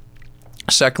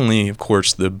 Secondly, of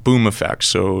course, the boom effect,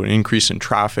 so an increase in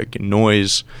traffic and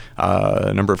noise,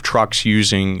 a number of trucks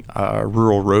using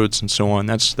rural roads and so on.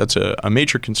 That's a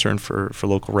major concern for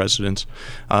local residents.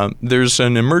 There's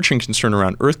an emerging concern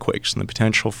around earthquakes and the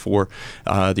potential for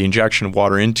the injection of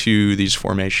water into these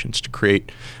formations to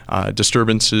create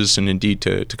disturbances and indeed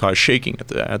to cause shaking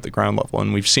at the ground level.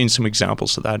 And we've seen some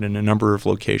examples of that in a number of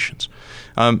locations.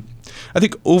 I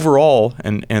think overall,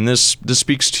 and this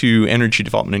speaks to energy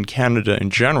development in Canada in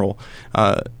general,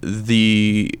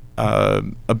 the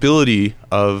ability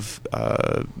of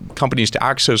companies to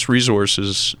access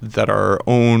resources that are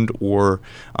owned or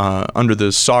under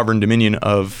the sovereign dominion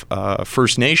of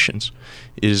First Nations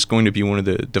is going to be one of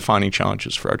the defining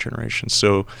challenges for our generation.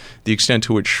 So the extent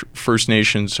to which First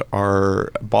Nations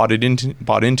are bought into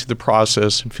the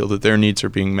process and feel that their needs are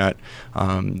being met,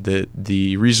 that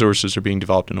the resources are being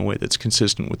developed in a way that's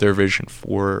consistent with their vision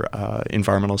for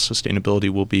environmental sustainability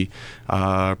will be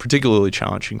particularly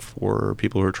challenging for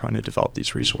people who are trying to develop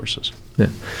these resources. Yeah.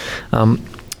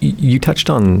 You touched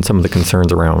on some of the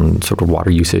concerns around sort of water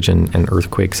usage and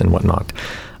earthquakes and whatnot.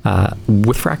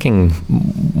 With fracking,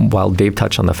 while Dave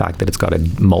touched on the fact that it's got a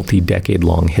multi-decade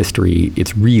long history,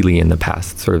 it's really in the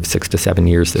past sort of 6 to 7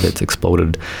 years that it's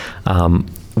exploded.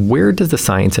 Where does the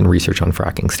science and research on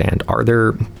fracking stand? Are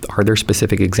there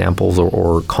specific examples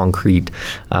or concrete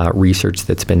research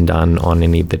that's been done on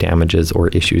any of the damages or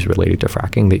issues related to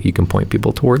fracking that you can point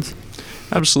people towards?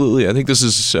 Absolutely. I think this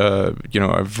is a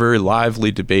very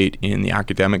lively debate in the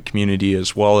academic community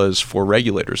as well as for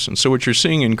regulators. And so what you're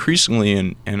seeing increasingly,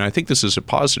 and I think this is a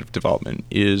positive development,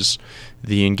 is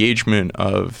the engagement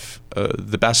of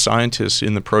the best scientists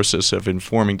in the process of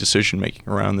informing decision-making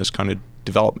around this kind of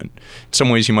development. In some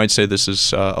ways, you might say this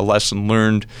is a lesson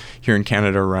learned here in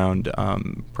Canada around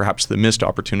perhaps the missed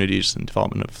opportunities in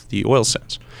development of the oil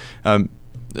sands.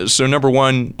 So number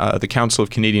one, the Council of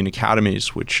Canadian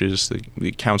Academies, which is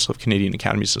the Council of Canadian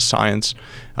Academies of Science,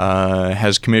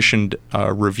 has commissioned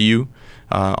a review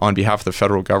on behalf of the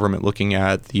federal government looking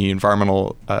at the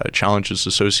environmental challenges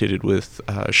associated with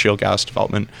shale gas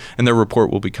development, and their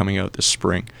report will be coming out this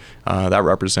spring. That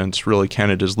represents really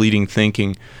Canada's leading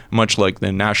thinking, much like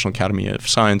the National Academy of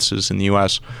Sciences in the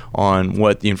U.S., on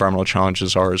what the environmental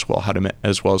challenges are as well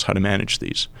as how to manage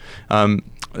these.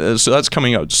 So that's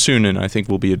coming out soon, and I think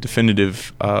will be a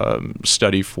definitive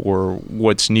study for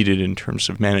what's needed in terms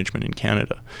of management in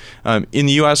Canada. In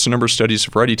the U.S., a number of studies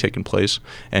have already taken place,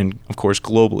 and of course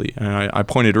globally. And I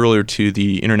pointed earlier to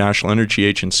the International Energy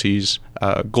Agency's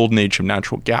Golden Age of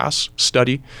Natural Gas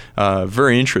study.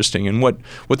 Very interesting. And what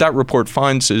that report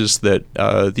finds is that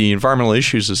the environmental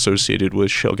issues associated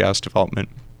with shale gas development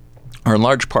are in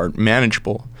large part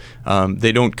manageable.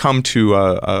 They don't come to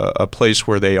a place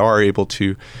where they are able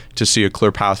to see a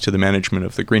clear path to the management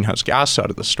of the greenhouse gas side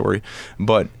of the story.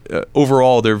 But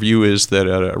overall, their view is that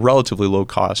at a relatively low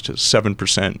cost,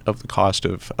 7% of the cost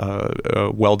of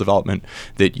well development,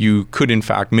 that you could in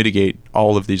fact mitigate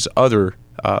all of these other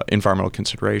environmental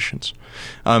considerations.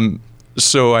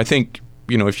 So I think,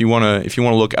 if you want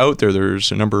to look out there,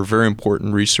 there's a number of very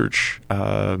important research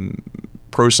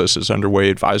processes underway,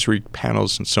 advisory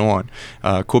panels, and so on.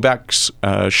 Quebec's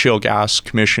Shale Gas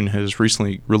Commission has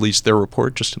recently released their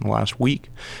report just in the last week,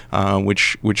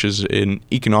 which is an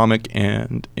economic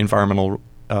and environmental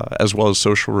as well as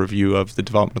social review of the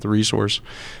development of the resource.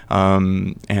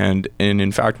 And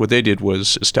in fact, what they did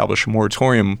was establish a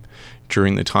moratorium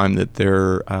during the time that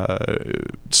their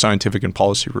scientific and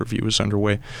policy review was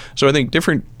underway. So I think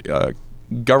different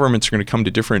governments are going to come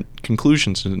to different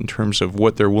conclusions in terms of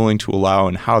what they're willing to allow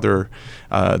and how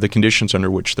the conditions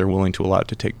under which they're willing to allow it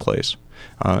to take place.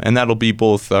 And that'll be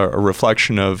both a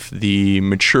reflection of the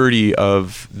maturity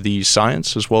of the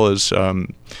science as well as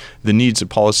the needs of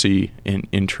policy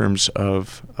in terms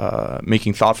of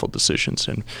making thoughtful decisions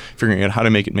and figuring out how to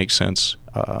make it make sense,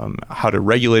 how to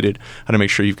regulate it, how to make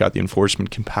sure you've got the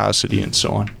enforcement capacity, and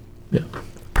so on. Yeah.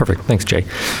 Perfect. Thanks, Jay.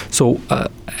 So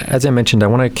as I mentioned, I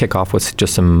want to kick off with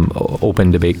just some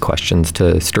open debate questions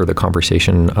to stir the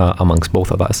conversation amongst both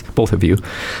of you.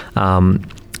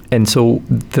 And so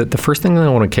the first thing that I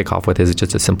want to kick off with is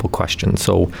just a simple question.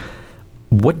 So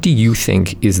what do you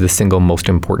think is the single most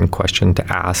important question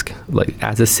to ask, like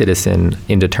as a citizen,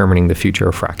 in determining the future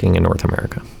of fracking in North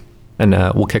America? And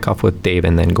we'll kick off with Dave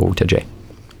and then go to Jay.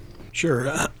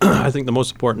 Sure. I think the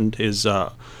most important is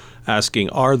asking,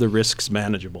 are the risks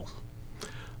manageable?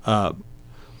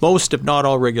 Most, if not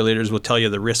all, regulators will tell you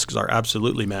the risks are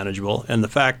absolutely manageable, and the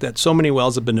fact that so many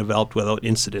wells have been developed without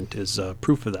incident is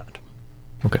proof of that.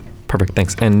 Okay, perfect,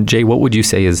 thanks. And Jay, what would you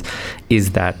say is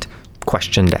that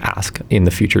question to ask in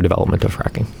the future development of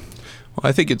fracking? Well,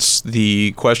 I think it's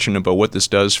the question about what this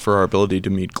does for our ability to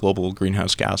meet global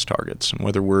greenhouse gas targets and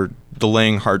whether we're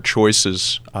delaying hard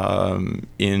choices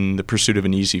in the pursuit of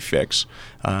an easy fix.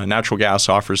 Natural gas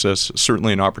offers us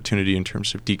certainly an opportunity in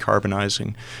terms of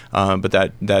decarbonizing, but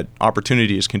that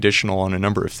opportunity is conditional on a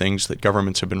number of things that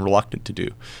governments have been reluctant to do.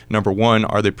 Number one,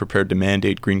 are they prepared to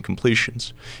mandate green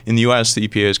completions? In the U.S., the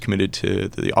EPA is committed to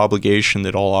the obligation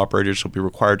that all operators will be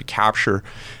required to capture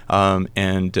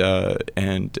and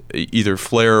either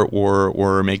flare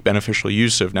or make beneficial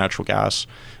use of natural gas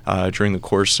during the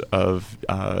course of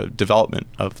development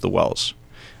of the wells.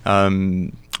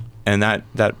 And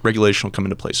that regulation will come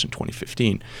into place in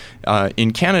 2015.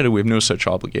 In Canada, we have no such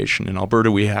obligation. In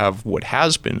Alberta, we have what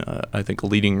has been, I think, a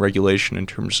leading regulation in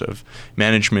terms of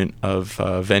management of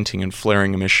venting and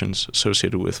flaring emissions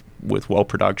associated with well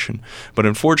production. But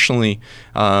unfortunately,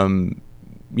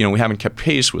 we haven't kept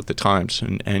pace with the times,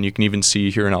 and you can even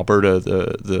see here in Alberta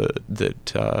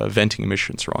that venting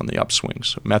emissions are on the upswing.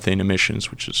 So methane emissions,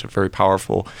 which is a very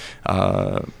powerful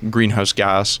greenhouse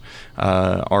gas,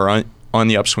 are on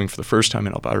the upswing for the first time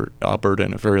in Alberta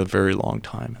in a very, very long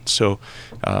time. And so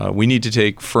we need to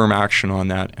take firm action on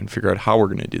that and figure out how we're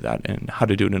going to do that and how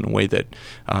to do it in a way that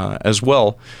as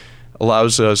well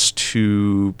allows us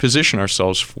to position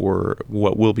ourselves for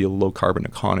what will be a low-carbon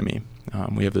economy.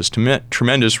 We have this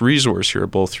tremendous resource here,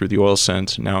 both through the oil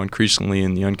sands and now increasingly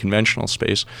in the unconventional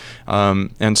space.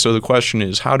 And so the question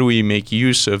is, how do we make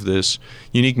use of this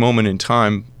unique moment in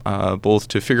time, both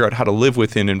to figure out how to live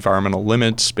within environmental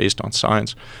limits based on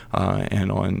science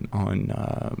and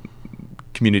on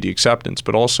community acceptance,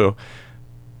 but also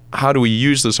how do we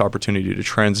use this opportunity to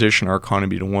transition our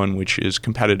economy to one which is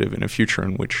competitive in a future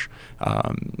in which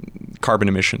carbon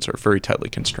emissions are very tightly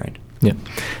constrained? Yeah.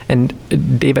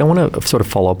 And Dave, I want to sort of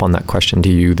follow up on that question to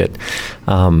you that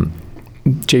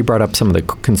Jay brought up some of the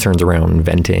concerns around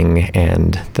venting,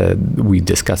 and we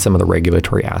discussed some of the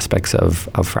regulatory aspects of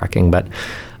fracking. But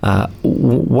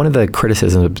one of the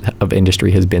criticisms of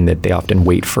industry has been that they often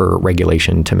wait for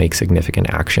regulation to make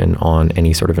significant action on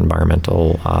any sort of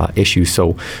environmental issue.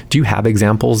 So do you have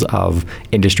examples of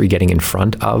industry getting in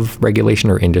front of regulation,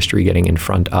 or industry getting in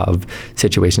front of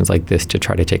situations like this to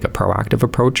try to take a proactive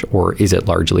approach? Or is it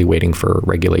largely waiting for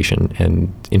regulation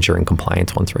and ensuring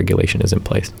compliance once regulation is in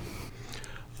place?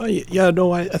 I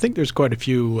think there's quite a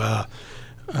few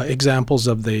examples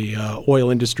of the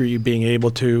oil industry being able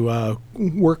to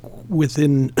work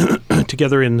within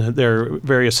together in their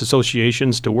various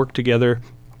associations, to work together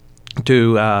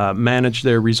to manage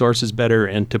their resources better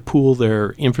and to pool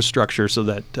their infrastructure so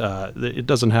that it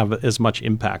doesn't have as much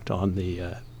impact on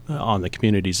the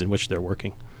communities in which they're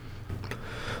working.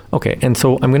 Okay, and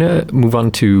so I'm going to move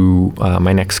on to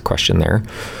my next question there.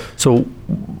 So,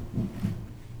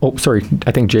 sorry,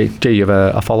 I think Jay, you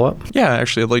have a follow-up? Yeah,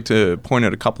 actually, I'd like to point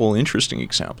out a couple interesting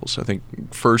examples. I think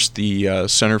first, the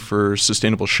Center for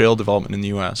Sustainable Shale Development in the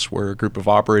U.S., where a group of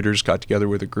operators got together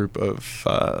with a group of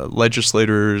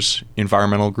legislators,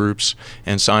 environmental groups,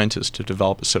 and scientists to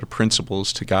develop a set of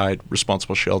principles to guide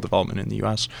responsible shale development in the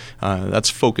U.S. That's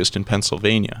focused in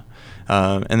Pennsylvania.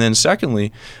 And then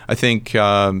secondly, I think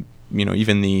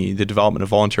even the development of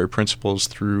voluntary principles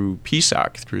through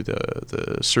PSAC, through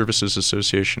the Services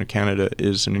Association of Canada,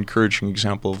 is an encouraging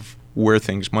example of where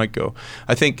things might go.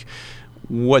 I think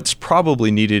what's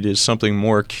probably needed is something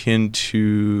more akin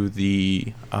to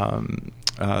the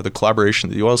collaboration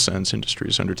that the oil sands industry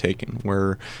is undertaking,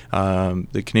 where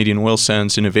the Canadian Oil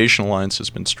Sands Innovation Alliance has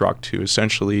been struck to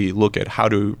essentially look at how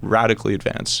to radically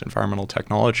advance environmental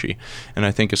technology. And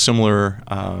I think a similar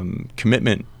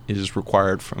commitment is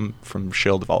required from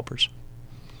shale developers.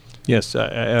 Yes,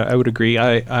 I would agree.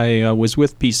 I was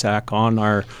with PSAC on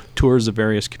our tours of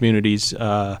various communities,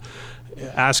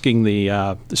 asking the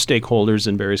stakeholders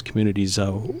in various communities,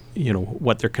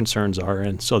 what their concerns are,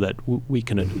 and so that we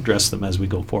can address them as we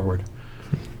go forward.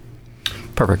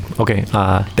 Perfect. Okay.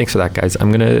 Thanks for that, guys.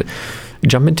 I'm going to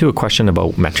jump into a question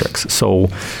about metrics. So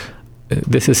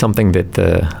this is something that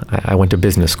I went to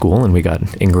business school, and we got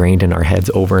ingrained in our heads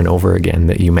over and over again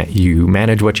that you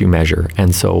manage what you measure.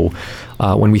 And so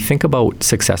when we think about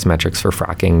success metrics for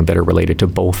fracking that are related to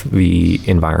both the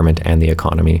environment and the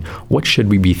economy, what should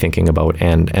we be thinking about,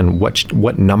 and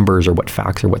what numbers or what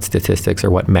facts or what statistics or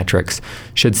what metrics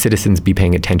should citizens be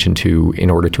paying attention to in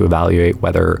order to evaluate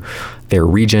whether their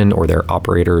region or their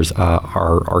operators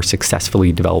are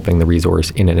successfully developing the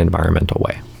resource in an environmental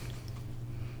way?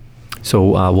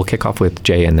 So we'll kick off with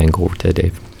Jay and then go over to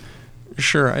Dave.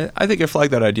 Sure. I think I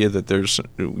flag that idea that there's,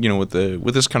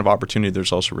 with this kind of opportunity,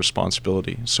 there's also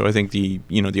responsibility. So I think the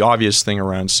obvious thing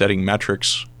around setting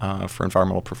metrics for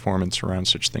environmental performance around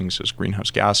such things as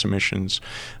greenhouse gas emissions,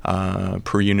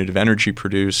 per unit of energy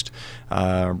produced,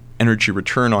 energy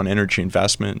return on energy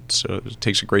investment. So it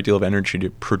takes a great deal of energy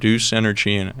to produce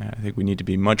energy, and I think we need to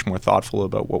be much more thoughtful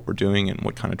about what we're doing and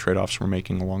what kind of trade-offs we're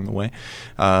making along the way.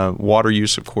 Water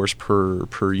use, of course,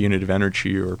 per unit of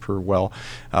energy or per well.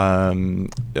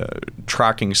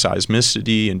 Tracking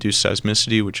seismicity, induced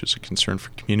seismicity, which is a concern for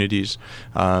communities,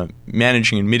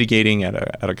 managing and mitigating at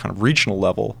a kind of regional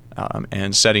level,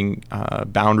 and setting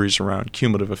boundaries around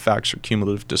cumulative effects or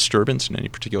cumulative disturbance in any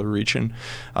particular region,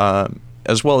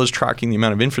 as well as tracking the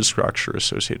amount of infrastructure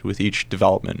associated with each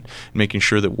development, and making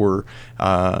sure that we're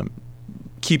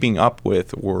keeping up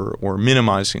with or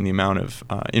minimizing the amount of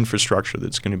infrastructure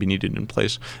that's going to be needed in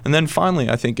place. And then finally,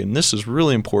 I think, and this is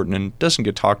really important and doesn't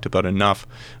get talked about enough,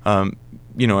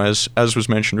 as was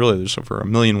mentioned earlier, there's over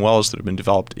 1 million wells that have been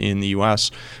developed in the U.S.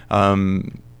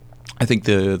 I think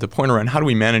the point around how do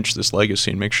we manage this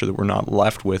legacy and make sure that we're not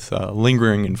left with a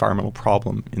lingering environmental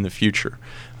problem in the future.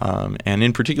 And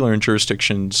in particular in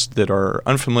jurisdictions that are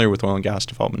unfamiliar with oil and gas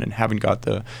development and haven't got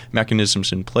the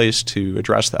mechanisms in place to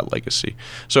address that legacy.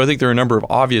 So I think there are a number of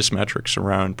obvious metrics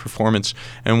around performance,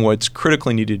 and what's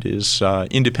critically needed is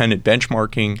independent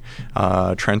benchmarking,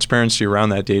 transparency around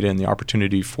that data, and the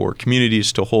opportunity for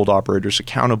communities to hold operators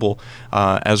accountable,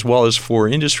 as well as for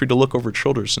industry to look over its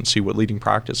shoulders and see what leading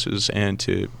practices and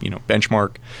to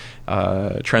benchmark.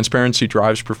 Transparency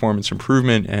drives performance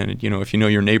improvement, and if you know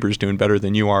your neighbor's doing better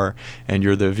than you are, and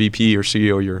you're the VP or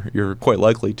CEO, you're quite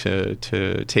likely to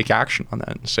take action on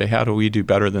that and say, how do we do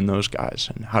better than those guys,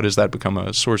 and how does that become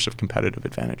a source of competitive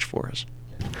advantage for us?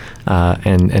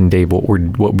 And Dave, what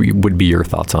would be your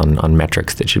thoughts on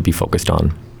metrics that should be focused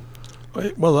on?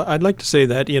 Well, I'd like to say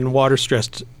that in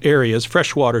water-stressed areas,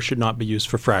 fresh water should not be used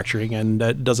for fracturing, and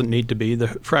that doesn't need to be. The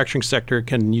fracturing sector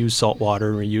can use salt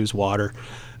water or use water,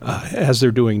 as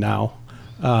they're doing now.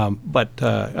 But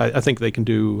I think they can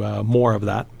do more of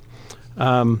that.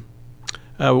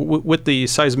 With the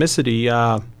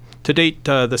seismicity, to date,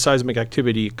 the seismic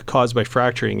activity caused by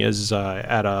fracturing is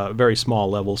at a very small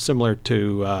level, similar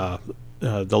to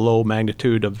the low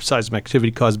magnitude of seismic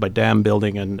activity caused by dam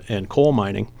building and coal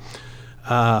mining.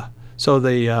 So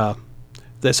the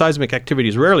seismic activity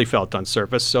is rarely felt on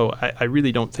surface, so I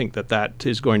really don't think that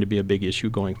is going to be a big issue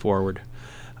going forward.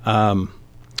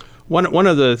 One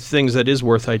of the things that is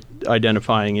worth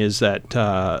identifying is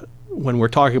that when we're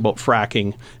talking about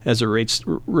fracking as it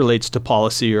relates to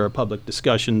policy or public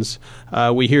discussions,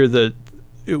 we hear the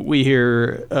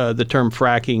term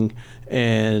fracking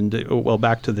and,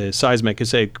 back to the seismic, you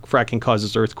say fracking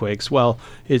causes earthquakes. Well,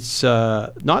 it's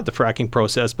not the fracking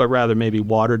process, but rather maybe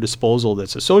water disposal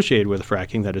that's associated with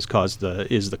fracking that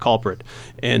is the culprit.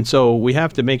 And so we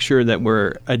have to make sure that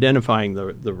we're identifying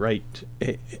the right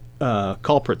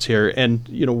culprits here. And,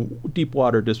 deep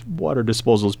water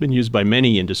disposal has been used by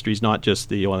many industries, not just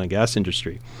the oil and gas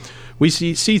industry. We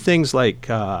see things like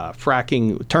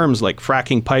fracking, terms like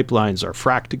fracking pipelines or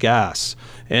fracked gas,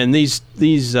 and these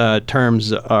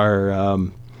terms are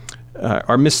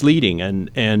misleading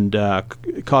and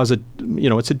cause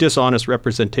it's a dishonest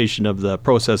representation of the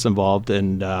process involved,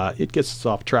 and it gets us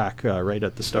off track right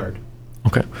at the start.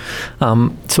 Okay.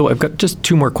 So I've got just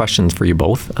two more questions for you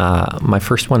both. My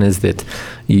first one is that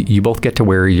you both get to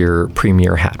wear your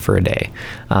premier hat for a day.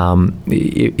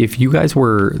 If you guys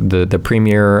were the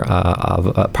premier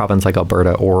of a province like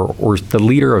Alberta or the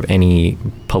leader of any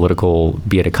political,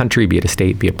 be it a country, be it a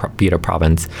state, be it a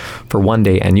province, for one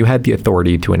day, and you had the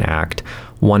authority to enact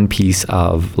one piece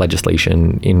of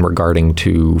legislation in regarding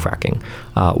to fracking,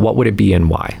 what would it be and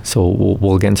why? So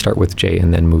we'll again start with Jay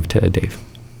and then move to Dave.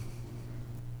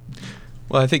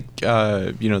 Well, I think,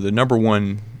 the number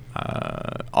one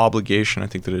obligation, I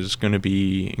think, that is going to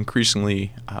be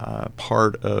increasingly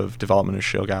part of development of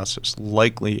shale gas is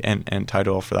likely, and tight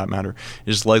oil for that matter,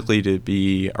 is likely to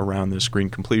be around this green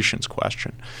completions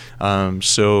question.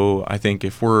 So I think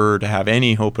if we're to have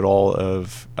any hope at all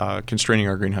of constraining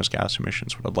our greenhouse gas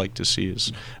emissions, what I'd like to see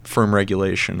is firm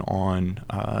regulation on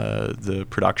the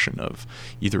production of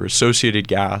either associated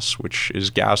gas, which is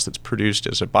gas that's produced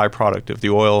as a byproduct of the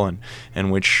oil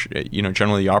and which,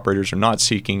 generally the operators are not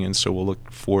seeking, and so we'll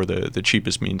look for the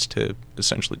cheapest means to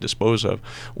essentially dispose of,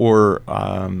 or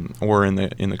in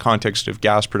the context of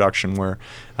gas production where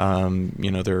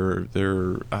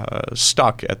they're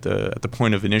stuck at the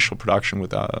point of initial production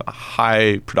with a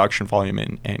high production volume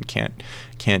and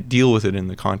can't deal with it in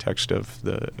the context of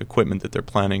the equipment that they're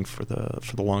planning for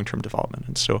the long-term development.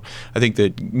 And so I think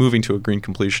that moving to a green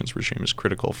completions regime is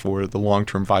critical for the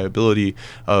long-term viability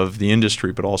of the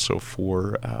industry, but also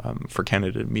for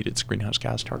Canada to meet its greenhouse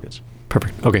gas targets.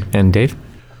 Perfect. Okay. And Dave?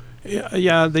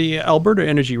 Yeah, the Alberta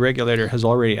Energy Regulator has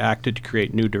already acted to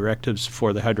create new directives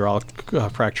for the hydraulic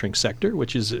fracturing sector,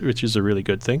 which is a really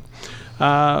good thing.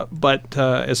 But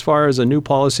as far as a new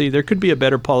policy, there could be a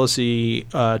better policy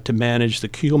to manage the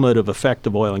cumulative effect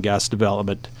of oil and gas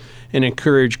development and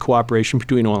encourage cooperation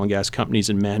between oil and gas companies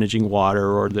in managing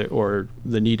water or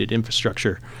the needed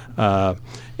infrastructure.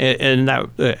 And that,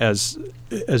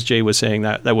 as Jay was saying,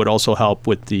 that would also help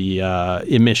with the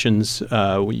emissions.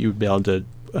 You'd be able to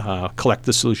collect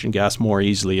the solution gas more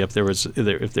easily if there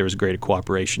was greater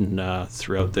cooperation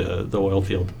throughout the oil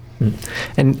field.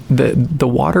 And the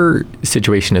water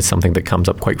situation is something that comes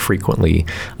up quite frequently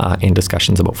in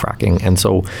discussions about fracking. And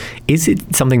so is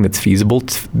it something that's feasible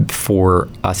for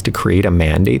us to create a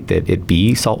mandate that it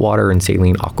be saltwater and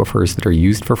saline aquifers that are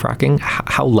used for fracking?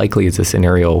 How likely is a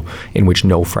scenario in which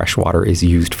no fresh water is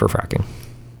used for fracking?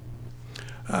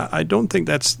 I don't think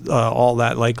that's all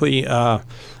that likely.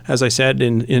 As I said,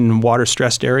 in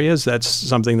water-stressed areas, that's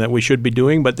something that we should be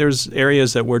doing. But there's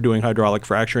areas that we're doing hydraulic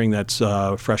fracturing that's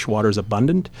fresh water is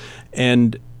abundant.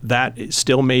 And that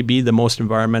still may be the most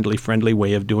environmentally friendly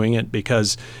way of doing it,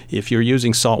 because if you're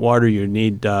using salt water, you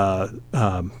need to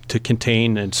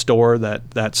contain and store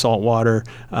that salt water,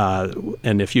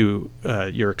 and if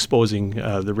you're exposing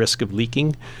the risk of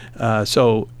leaking.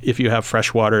 So if you have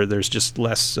fresh water, there's just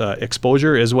less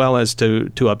exposure, as well as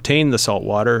to obtain the salt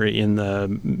water in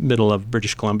the middle of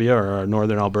British Columbia or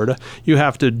northern Alberta, you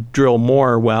have to drill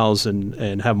more wells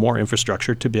and have more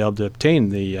infrastructure to be able to obtain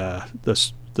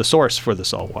the source for the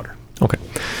salt water. Okay.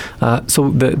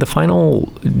 So the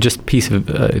final just piece of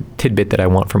tidbit that I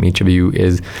want from each of you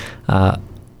is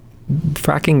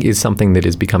fracking is something that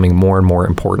is becoming more and more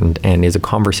important and is a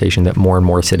conversation that more and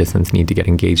more citizens need to get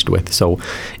engaged with. So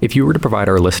if you were to provide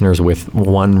our listeners with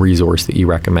one resource that you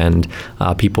recommend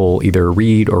people either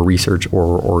read or research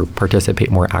or participate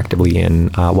more actively in,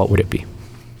 what would it be?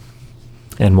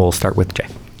 And we'll start with Jay.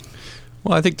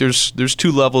 Well, I think there's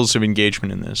two levels of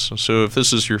engagement in this. So if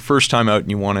this is your first time out and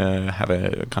you want to have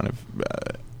a kind of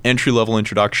entry-level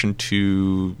introduction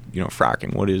to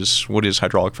fracking, what is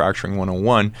hydraulic fracturing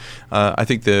 101, I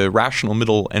think the Rational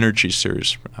Middle Energy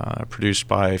series produced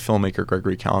by filmmaker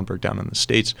Gregory Kallenberg down in the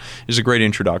States is a great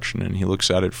introduction, and he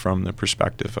looks at it from the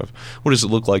perspective of what does it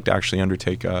look like to actually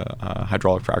undertake a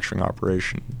hydraulic fracturing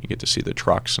operation. You get to see the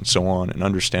trucks and so on and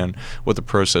understand what the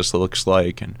process looks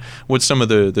like and what some of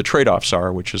the trade-offs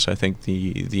are, which is, I think,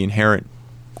 the inherent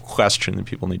question that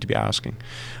people need to be asking.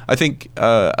 I think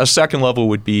a second level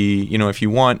would be, if you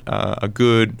want a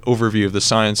good overview of the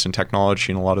science and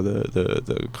technology and a lot of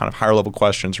the kind of higher level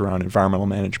questions around environmental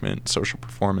management, social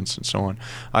performance, and so on,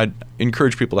 I'd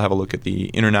encourage people to have a look at the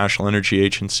International Energy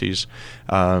Agency's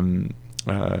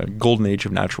Golden Age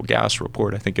of Natural Gas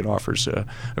report. I think it offers a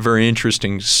very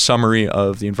interesting summary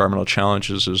of the environmental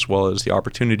challenges as well as the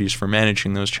opportunities for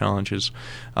managing those challenges.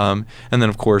 And then,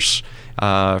 of course,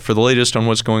 for the latest on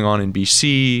what's going on in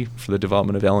BC, for the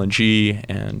development of LNG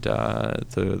and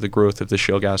the growth of the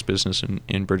shale gas business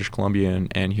in British Columbia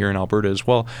and here in Alberta as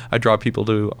well, I draw people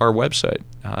to our website,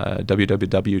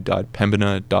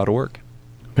 www.pembina.org.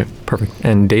 Okay, perfect.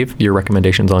 And Dave, your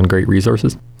recommendations on great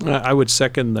resources? I would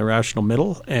second the Rational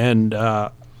Middle. And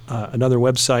another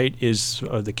website is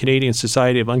the Canadian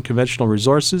Society of Unconventional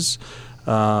Resources.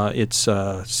 It's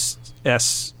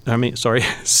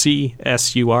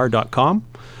csur.com.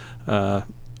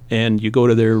 And you go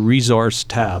to their resource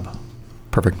tab.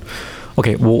 Perfect.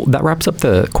 Okay, well, that wraps up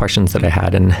the questions that I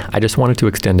had, and I just wanted to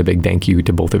extend a big thank you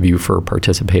to both of you for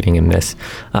participating in this.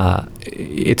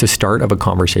 It's a start of a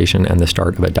conversation and the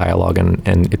start of a dialogue,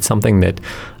 and it's something that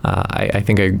I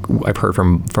think I've heard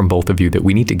from both of you that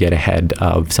we need to get ahead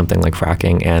of something like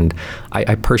fracking. And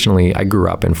I personally grew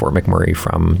up in Fort McMurray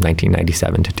from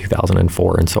 1997 to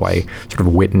 2004, and so I sort of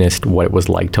witnessed what it was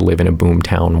like to live in a boom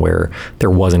town where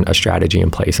there wasn't a strategy in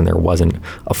place and there wasn't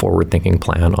a forward-thinking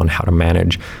plan on how to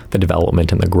manage the development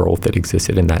and the growth that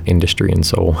existed in that industry. And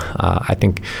so I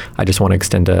think I just want to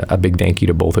extend a big thank you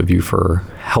to both of you for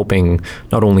helping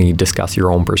not only discuss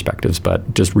your own perspectives,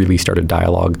 but just really start a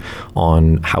dialogue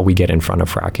on how we get in front of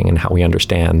fracking and how we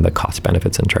understand the cost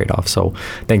benefits and trade-offs. So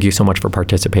thank you so much for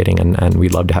participating, and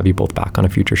we'd love to have you both back on a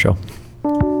future show.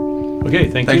 Okay,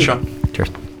 thanks, Sean. Cheers.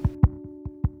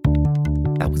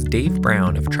 That was Dave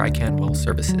Brown of Trican Well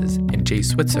Services and Jay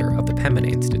Switzer of the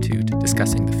Pembina Institute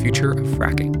discussing the future of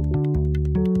fracking.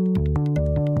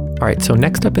 All right, so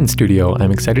next up in studio,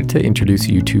 I'm excited to introduce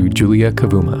you to Julia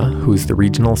Kavuma, who's the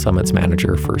Regional Summits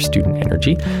Manager for Student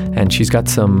Energy, and she's got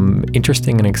some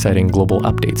interesting and exciting global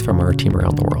updates from our team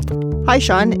around the world. Hi,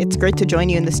 Sean. It's great to join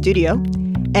you in the studio.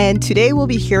 And today we'll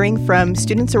be hearing from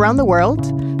students around the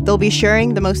world. They'll be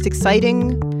sharing the most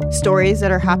exciting stories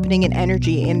that are happening in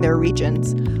energy in their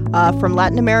regions, from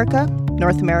Latin America,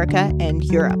 North America, and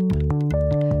Europe.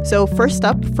 So first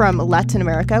up from Latin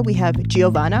America, we have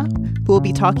Giovanna, who will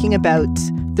be talking about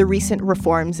the recent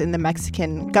reforms in the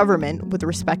Mexican government with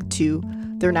respect to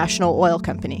their national oil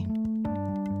company.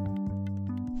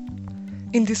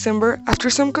 In December, after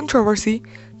some controversy,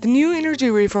 the new energy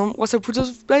reform was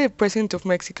approved by the President of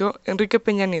Mexico, Enrique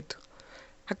Peña Nieto.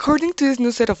 According to this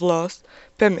new set of laws,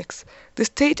 Pemex, the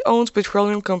state-owned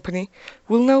petroleum company,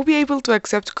 will now be able to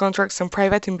accept contracts and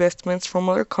private investments from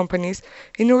other companies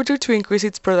in order to increase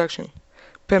its production.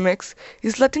 Pemex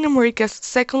is Latin America's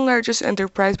second-largest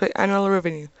enterprise by annual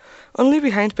revenue, only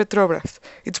behind Petrobras,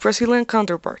 its Brazilian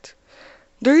counterpart.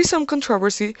 There is some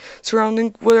controversy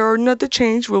surrounding whether or not the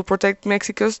change will protect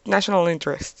Mexico's national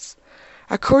interests.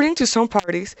 According to some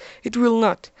parties, it will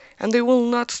not, and they will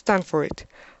not stand for it,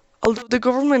 although the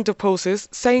government opposes,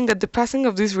 saying that the passing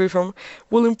of this reform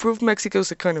will improve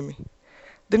Mexico's economy.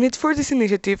 The need for this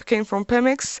initiative came from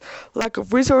Pemex's lack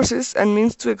of resources and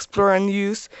means to explore and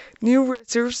use new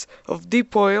reserves of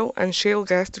deep oil and shale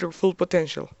gas to their full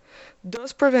potential,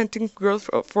 thus preventing growth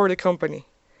for the company.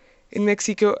 In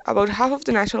Mexico, about half of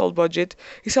the national budget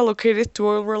is allocated to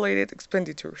oil-related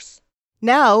expenditures.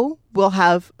 Now we'll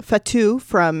have Fatou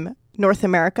from North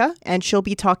America, and she'll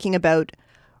be talking about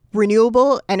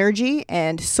renewable energy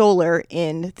and solar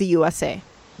in the USA.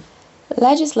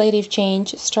 Legislative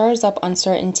change stirs up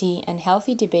uncertainty and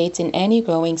healthy debates in any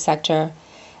growing sector,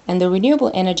 and the renewable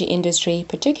energy industry,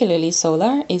 particularly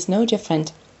solar, is no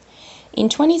different. In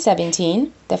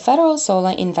 2017, the federal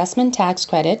solar investment tax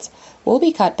credits will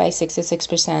be cut by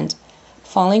 66%,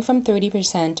 falling from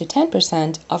 30% to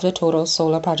 10% of the total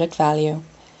solar project value.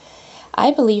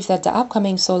 I believe that the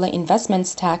upcoming solar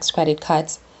investments tax credit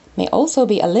cuts may also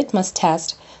be a litmus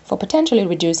test for potentially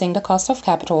reducing the cost of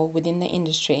capital within the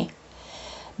industry.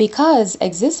 Because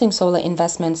existing solar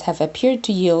investments have appeared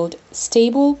to yield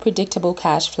stable, predictable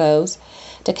cash flows,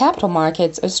 the capital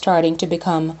markets are starting to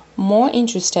become more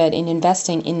interested in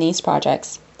investing in these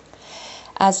projects.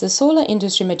 As the solar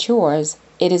industry matures,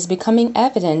 it is becoming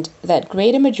evident that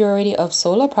greater majority of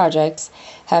solar projects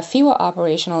have fewer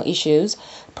operational issues,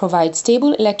 provide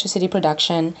stable electricity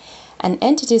production, and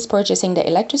entities purchasing the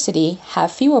electricity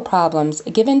have fewer problems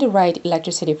given the right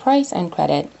electricity price and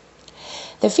credit.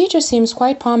 The future seems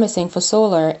quite promising for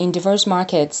solar in diverse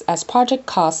markets as project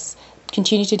costs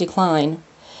continue to decline.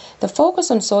 The focus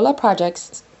on solar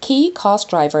projects' key cost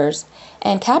drivers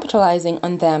and capitalizing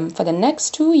on them for the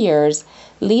next 2 years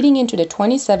leading into the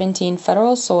 2017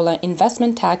 federal solar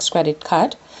investment tax credit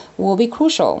cut will be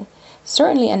crucial,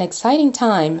 certainly an exciting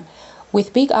time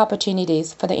with big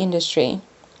opportunities for the industry.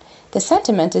 The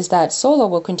sentiment is that solar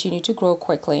will continue to grow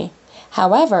quickly.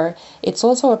 However, it's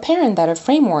also apparent that a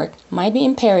framework might be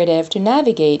imperative to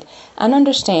navigate and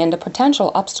understand the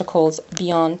potential obstacles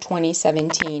beyond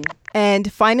 2017.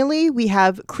 And finally, we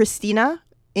have Christina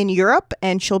in Europe,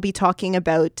 and she'll be talking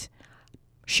about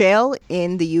shale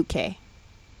in the UK.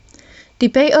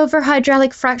 Debate over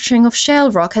hydraulic fracturing of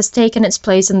shale rock has taken its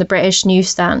place on the British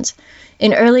newsstand.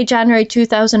 In early January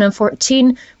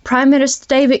 2014, Prime Minister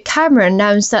David Cameron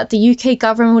announced that the UK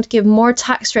government would give more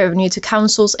tax revenue to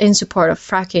councils in support of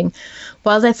fracking,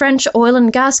 while the French oil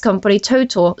and gas company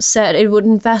Total said it would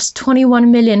invest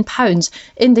 £21 million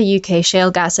in the UK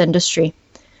shale gas industry.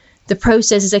 The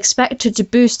process is expected to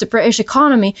boost the British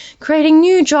economy, creating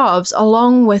new jobs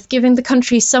along with giving the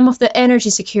country some of the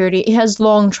energy security it has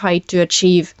long tried to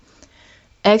achieve.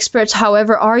 Experts,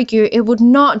 however, argue it would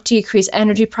not decrease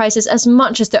energy prices as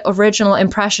much as the original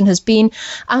impression has been,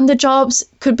 and the jobs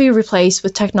could be replaced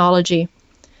with technology.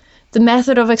 The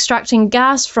method of extracting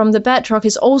gas from the bedrock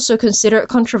is also considered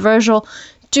controversial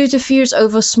due to fears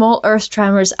over small earth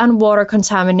tremors and water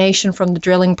contamination from the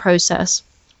drilling process.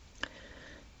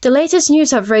 The latest news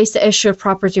have raised the issue of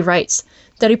property rights.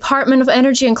 The Department of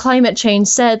Energy and Climate Change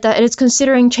said that it is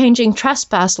considering changing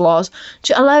trespass laws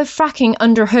to allow fracking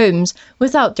under homes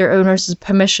without their owners'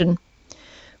 permission.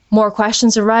 More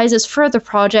questions arise as further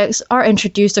projects are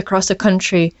introduced across the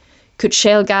country. Could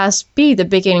shale gas be the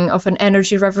beginning of an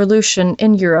energy revolution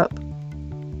in Europe?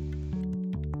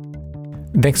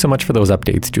 Thanks so much for those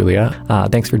updates, Julia.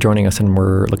 Thanks for joining us, and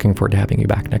we're looking forward to having you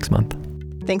back next month.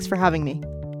 Thanks for having me.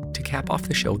 To cap off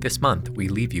the show this month, we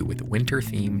leave you with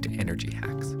winter-themed energy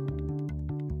hacks.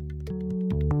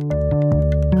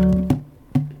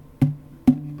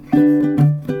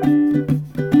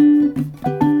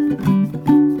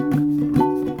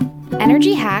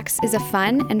 Energy Hacks is a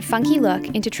fun and funky look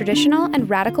into traditional and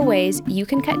radical ways you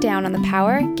can cut down on the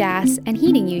power, gas, and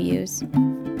heating you use.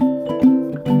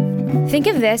 Think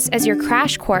of this as your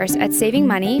crash course at saving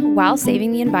money while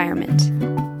saving the environment.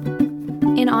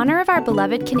 In honor of our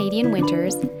beloved Canadian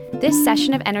winters, this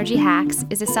session of Energy Hacks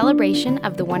is a celebration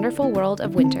of the wonderful world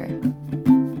of winter.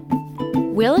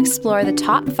 We'll explore the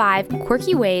top 5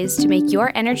 quirky ways to make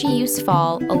your energy use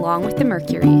fall along with the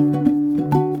mercury.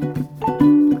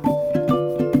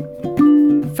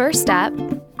 First up,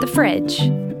 the fridge.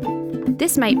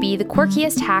 This might be the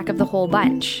quirkiest hack of the whole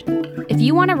bunch. If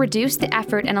you want to reduce the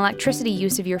effort and electricity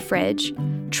use of your fridge,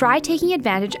 try taking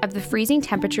advantage of the freezing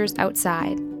temperatures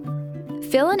outside.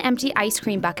 Fill an empty ice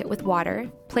cream bucket with water,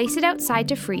 place it outside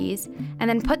to freeze, and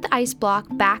then put the ice block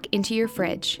back into your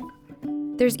fridge.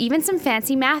 There's even some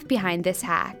fancy math behind this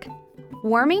hack.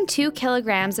 Warming 2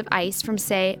 kilograms of ice from,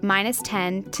 say, minus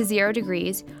 10 to 0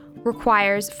 degrees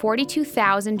requires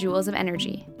 42,000 joules of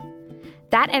energy.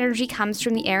 That energy comes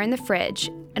from the air in the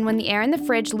fridge, and when the air in the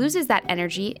fridge loses that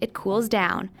energy, it cools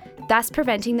down, thus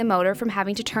preventing the motor from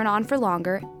having to turn on for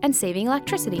longer and saving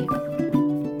electricity.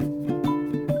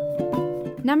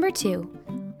 Number 2,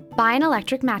 buy an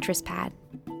electric mattress pad.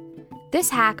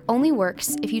 This hack only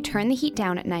works if you turn the heat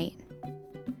down at night.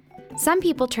 Some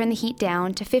people turn the heat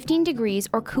down to 15 degrees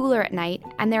or cooler at night,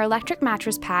 and their electric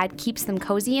mattress pad keeps them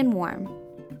cozy and warm.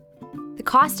 The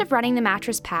cost of running the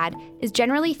mattress pad is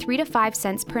generally 3 to 5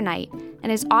 cents per night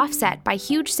and is offset by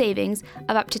huge savings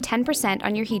of up to 10%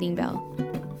 on your heating bill.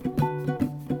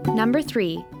 Number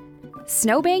 3,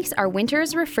 snowbanks are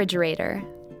winter's refrigerator.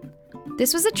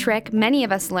 This was a trick many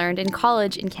of us learned in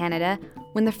college in Canada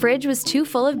when the fridge was too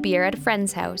full of beer at a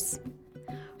friend's house.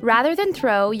 Rather than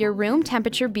throw your room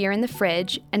temperature beer in the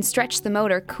fridge and stretch the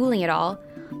motor cooling it all,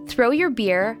 throw your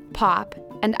beer, pop,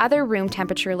 and other room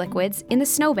temperature liquids in the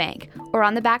snowbank or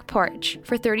on the back porch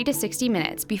for 30 to 60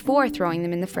 minutes before throwing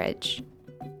them in the fridge.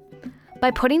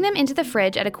 By putting them into the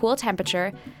fridge at a cool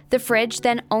temperature, the fridge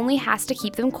then only has to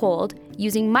keep them cold,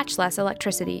 using much less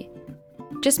electricity.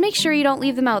 Just make sure you don't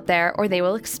leave them out there or they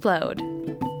will explode.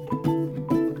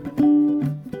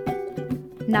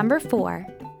 Number 4.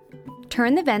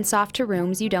 Turn the vents off to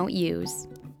rooms you don't use.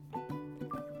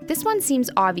 This one seems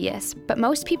obvious, but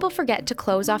most people forget to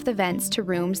close off the vents to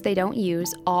rooms they don't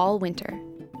use all winter.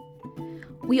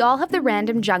 We all have the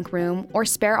random junk room or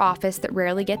spare office that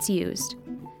rarely gets used.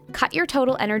 Cut your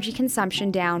total energy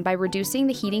consumption down by reducing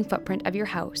the heating footprint of your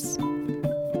house.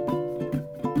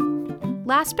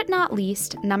 Last but not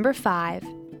least, number 5.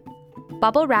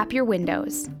 Bubble wrap your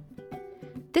windows.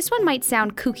 This one might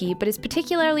sound kooky, but is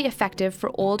particularly effective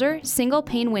for older,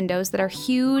 single-pane windows that are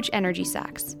huge energy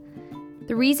sucks.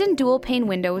 The reason dual-pane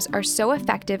windows are so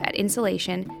effective at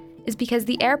insulation is because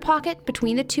the air pocket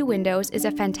between the two windows is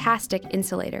a fantastic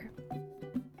insulator.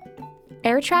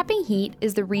 Air trapping heat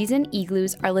is the reason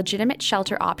igloos are legitimate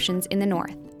shelter options in the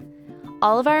north.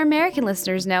 All of our American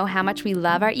listeners know how much we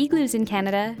love our igloos in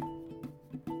Canada.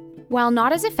 While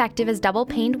not as effective as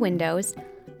double-paned windows,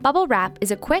 bubble wrap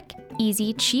is a quick,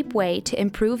 easy, cheap way to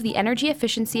improve the energy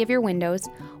efficiency of your windows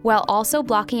while also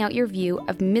blocking out your view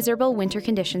of miserable winter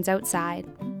conditions outside.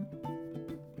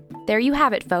 There you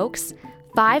have it, folks.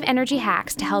 5 energy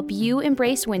hacks to help you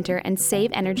embrace winter and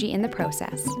save energy in the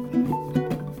process.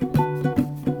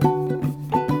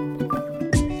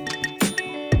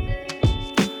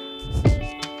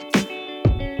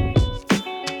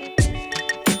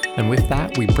 And with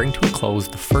that, we bring to a close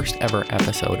the first ever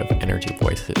episode of Energy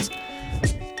Voices.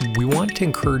 We want to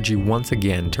encourage you once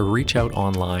again to reach out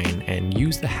online and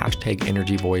use the hashtag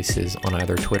Energy Voices on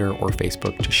either Twitter or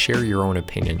Facebook to share your own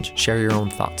opinions, share your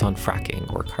own thoughts on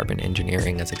fracking or carbon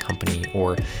engineering as a company,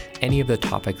 or any of the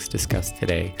topics discussed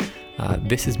today.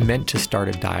 This is meant to start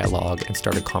a dialogue and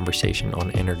start a conversation on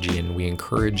energy, and we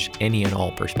encourage any and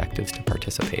all perspectives to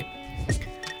participate.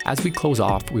 As we close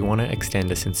off, we want to extend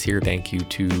a sincere thank you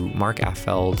to Mark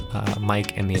Affeld,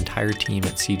 Mike, and the entire team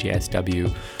at CJSW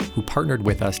who partnered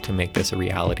with us to make this a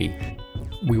reality.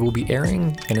 We will be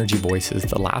airing Energy Voices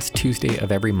the last Tuesday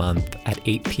of every month at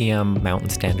 8 p.m. Mountain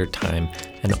Standard Time,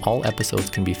 and all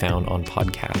episodes can be found on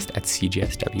podcast at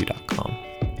cjsw.com.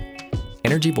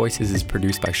 Energy Voices is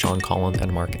produced by Sean Collins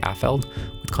and Mark Affeld,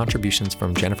 with contributions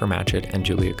from Jennifer Matchett and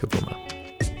Julia Kavuma.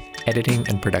 Editing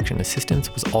and production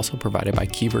assistance was also provided by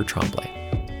Kiever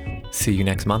Tremblay. See you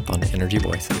next month on Energy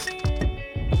Voices.